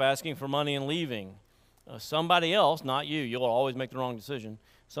showing up asking for money and leaving. Somebody else, not you, you'll always make the wrong decision.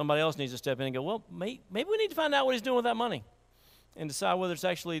 Somebody else needs to step in and go, well, maybe we need to find out what he's doing with that money and decide whether it's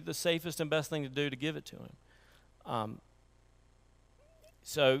actually the safest and best thing to do to give it to him.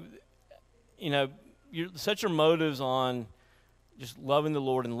 You set your motives on just loving the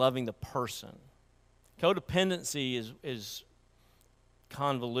Lord and loving the person. Codependency is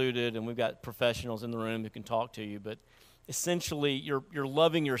convoluted, and we've got professionals in the room who can talk to you, but essentially you're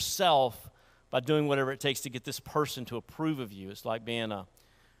loving yourself by doing whatever it takes to get this person to approve of you. It's like being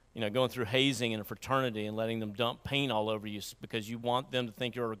going through hazing in a fraternity and letting them dump paint all over you because you want them to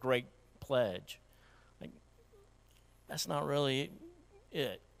think you're a great pledge. Like, that's not really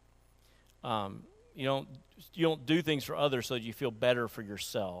it. You don't do things for others so that you feel better for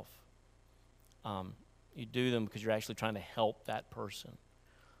yourself. You do them because you're actually trying to help that person.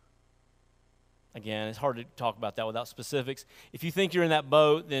 Again, it's hard to talk about that without specifics. If you think you're in that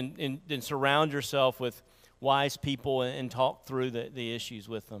boat, then surround yourself with wise people and talk through the issues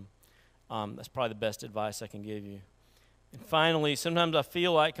with them. That's probably the best advice I can give you. And finally, sometimes I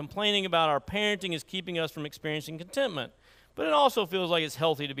feel like complaining about our parenting is keeping us from experiencing contentment. But it also feels like it's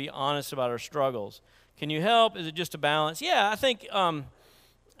healthy to be honest about our struggles. Can you help? Is it just a balance? Yeah, I think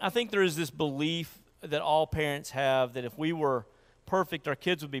there is this belief that all parents have that if we were perfect, our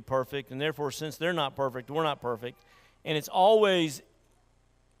kids would be perfect, and therefore, since they're not perfect, we're not perfect. And it's always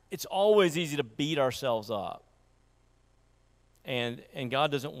easy to beat ourselves up. And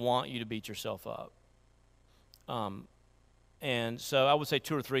God doesn't want you to beat yourself up. And so I would say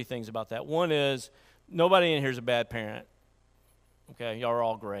 2 or 3 things about that. One is, nobody in here is a bad parent. Okay, y'all are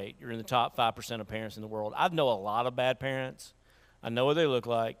all great. You're in the top 5% of parents in the world. I know a lot of bad parents. I know what they look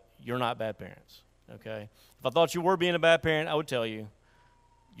like. You're not bad parents, okay? If I thought you were being a bad parent, I would tell you,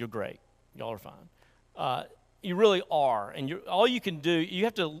 you're great. Y'all are fine. You really are. And all you can do, you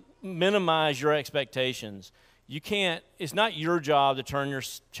have to minimize your expectations. You can't, it's not your job to turn your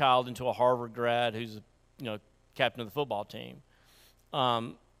child into a Harvard grad who's, captain of the football team.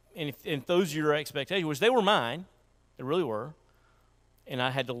 And if those are your expectations, which they were mine, they really were, and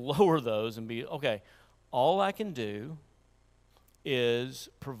I had to lower those and be, okay, all I can do is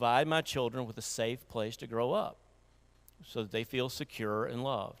provide my children with a safe place to grow up so that they feel secure and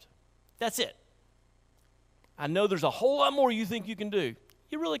loved. That's it. I know there's a whole lot more you think you can do.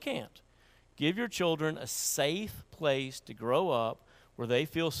 You really can't. Give your children a safe place to grow up where they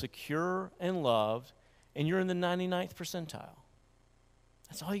feel secure and loved, and you're in the 99th percentile.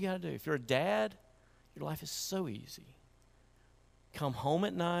 That's all you got to do. If you're a dad, your life is so easy. Come home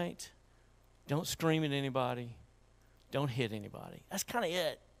at night. Don't scream at anybody. Don't hit anybody. That's kind of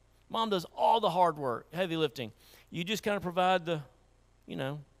it. Mom does all the hard work, heavy lifting. You just kind of provide the,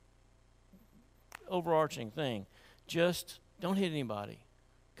 overarching thing. Just don't hit anybody.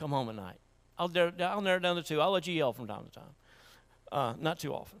 Come home at night. I'll narrow it down to 2. I'll let you yell from time to time. Not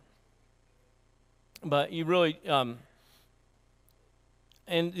too often. But you really, and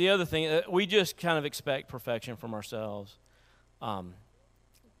the other thing, we just kind of expect perfection from ourselves. And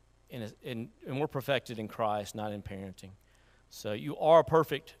we're perfected in Christ, not in parenting. So you are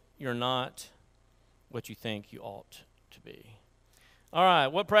perfect. You're not what you think you ought to be. All right,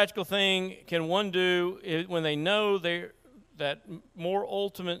 what practical thing can one do when they know that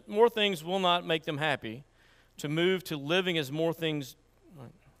more things will not make them happy, to move to living as more things?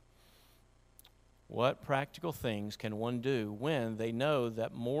 What practical things can one do when they know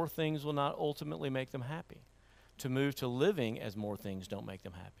that more things will not ultimately make them happy, to move to living as more things don't make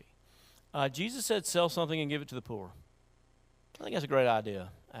them happy? Jesus said, sell something and give it to the poor. I think that's a great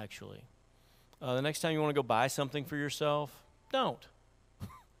idea, actually. The next time you want to go buy something for yourself, don't.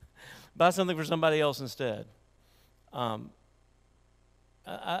 Buy something for somebody else instead. I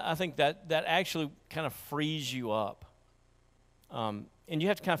think that actually kind of frees you up. And you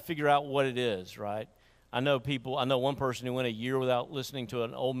have to kind of figure out what it is, right? I know one person who went a year without listening to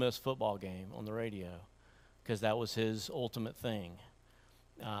an Ole Miss football game on the radio because that was his ultimate thing.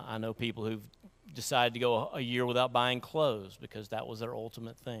 I know people who've decided to go a year without buying clothes because that was their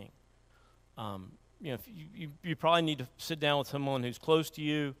ultimate thing. You probably need to sit down with someone who's close to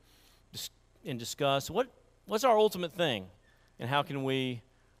you and discuss what's our ultimate thing and how can we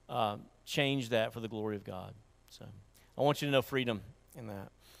change that for the glory of God. So I want you to know freedom in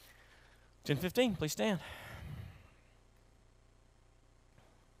that. 10:15, please stand.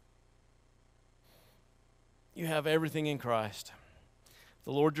 You have everything in Christ.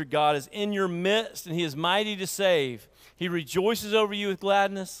 The Lord your God is in your midst, and he is mighty to save. He rejoices over you with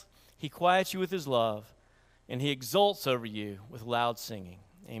gladness. He quiets you with his love, and he exults over you with loud singing.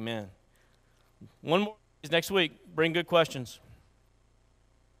 Amen. One more next week. Bring good questions.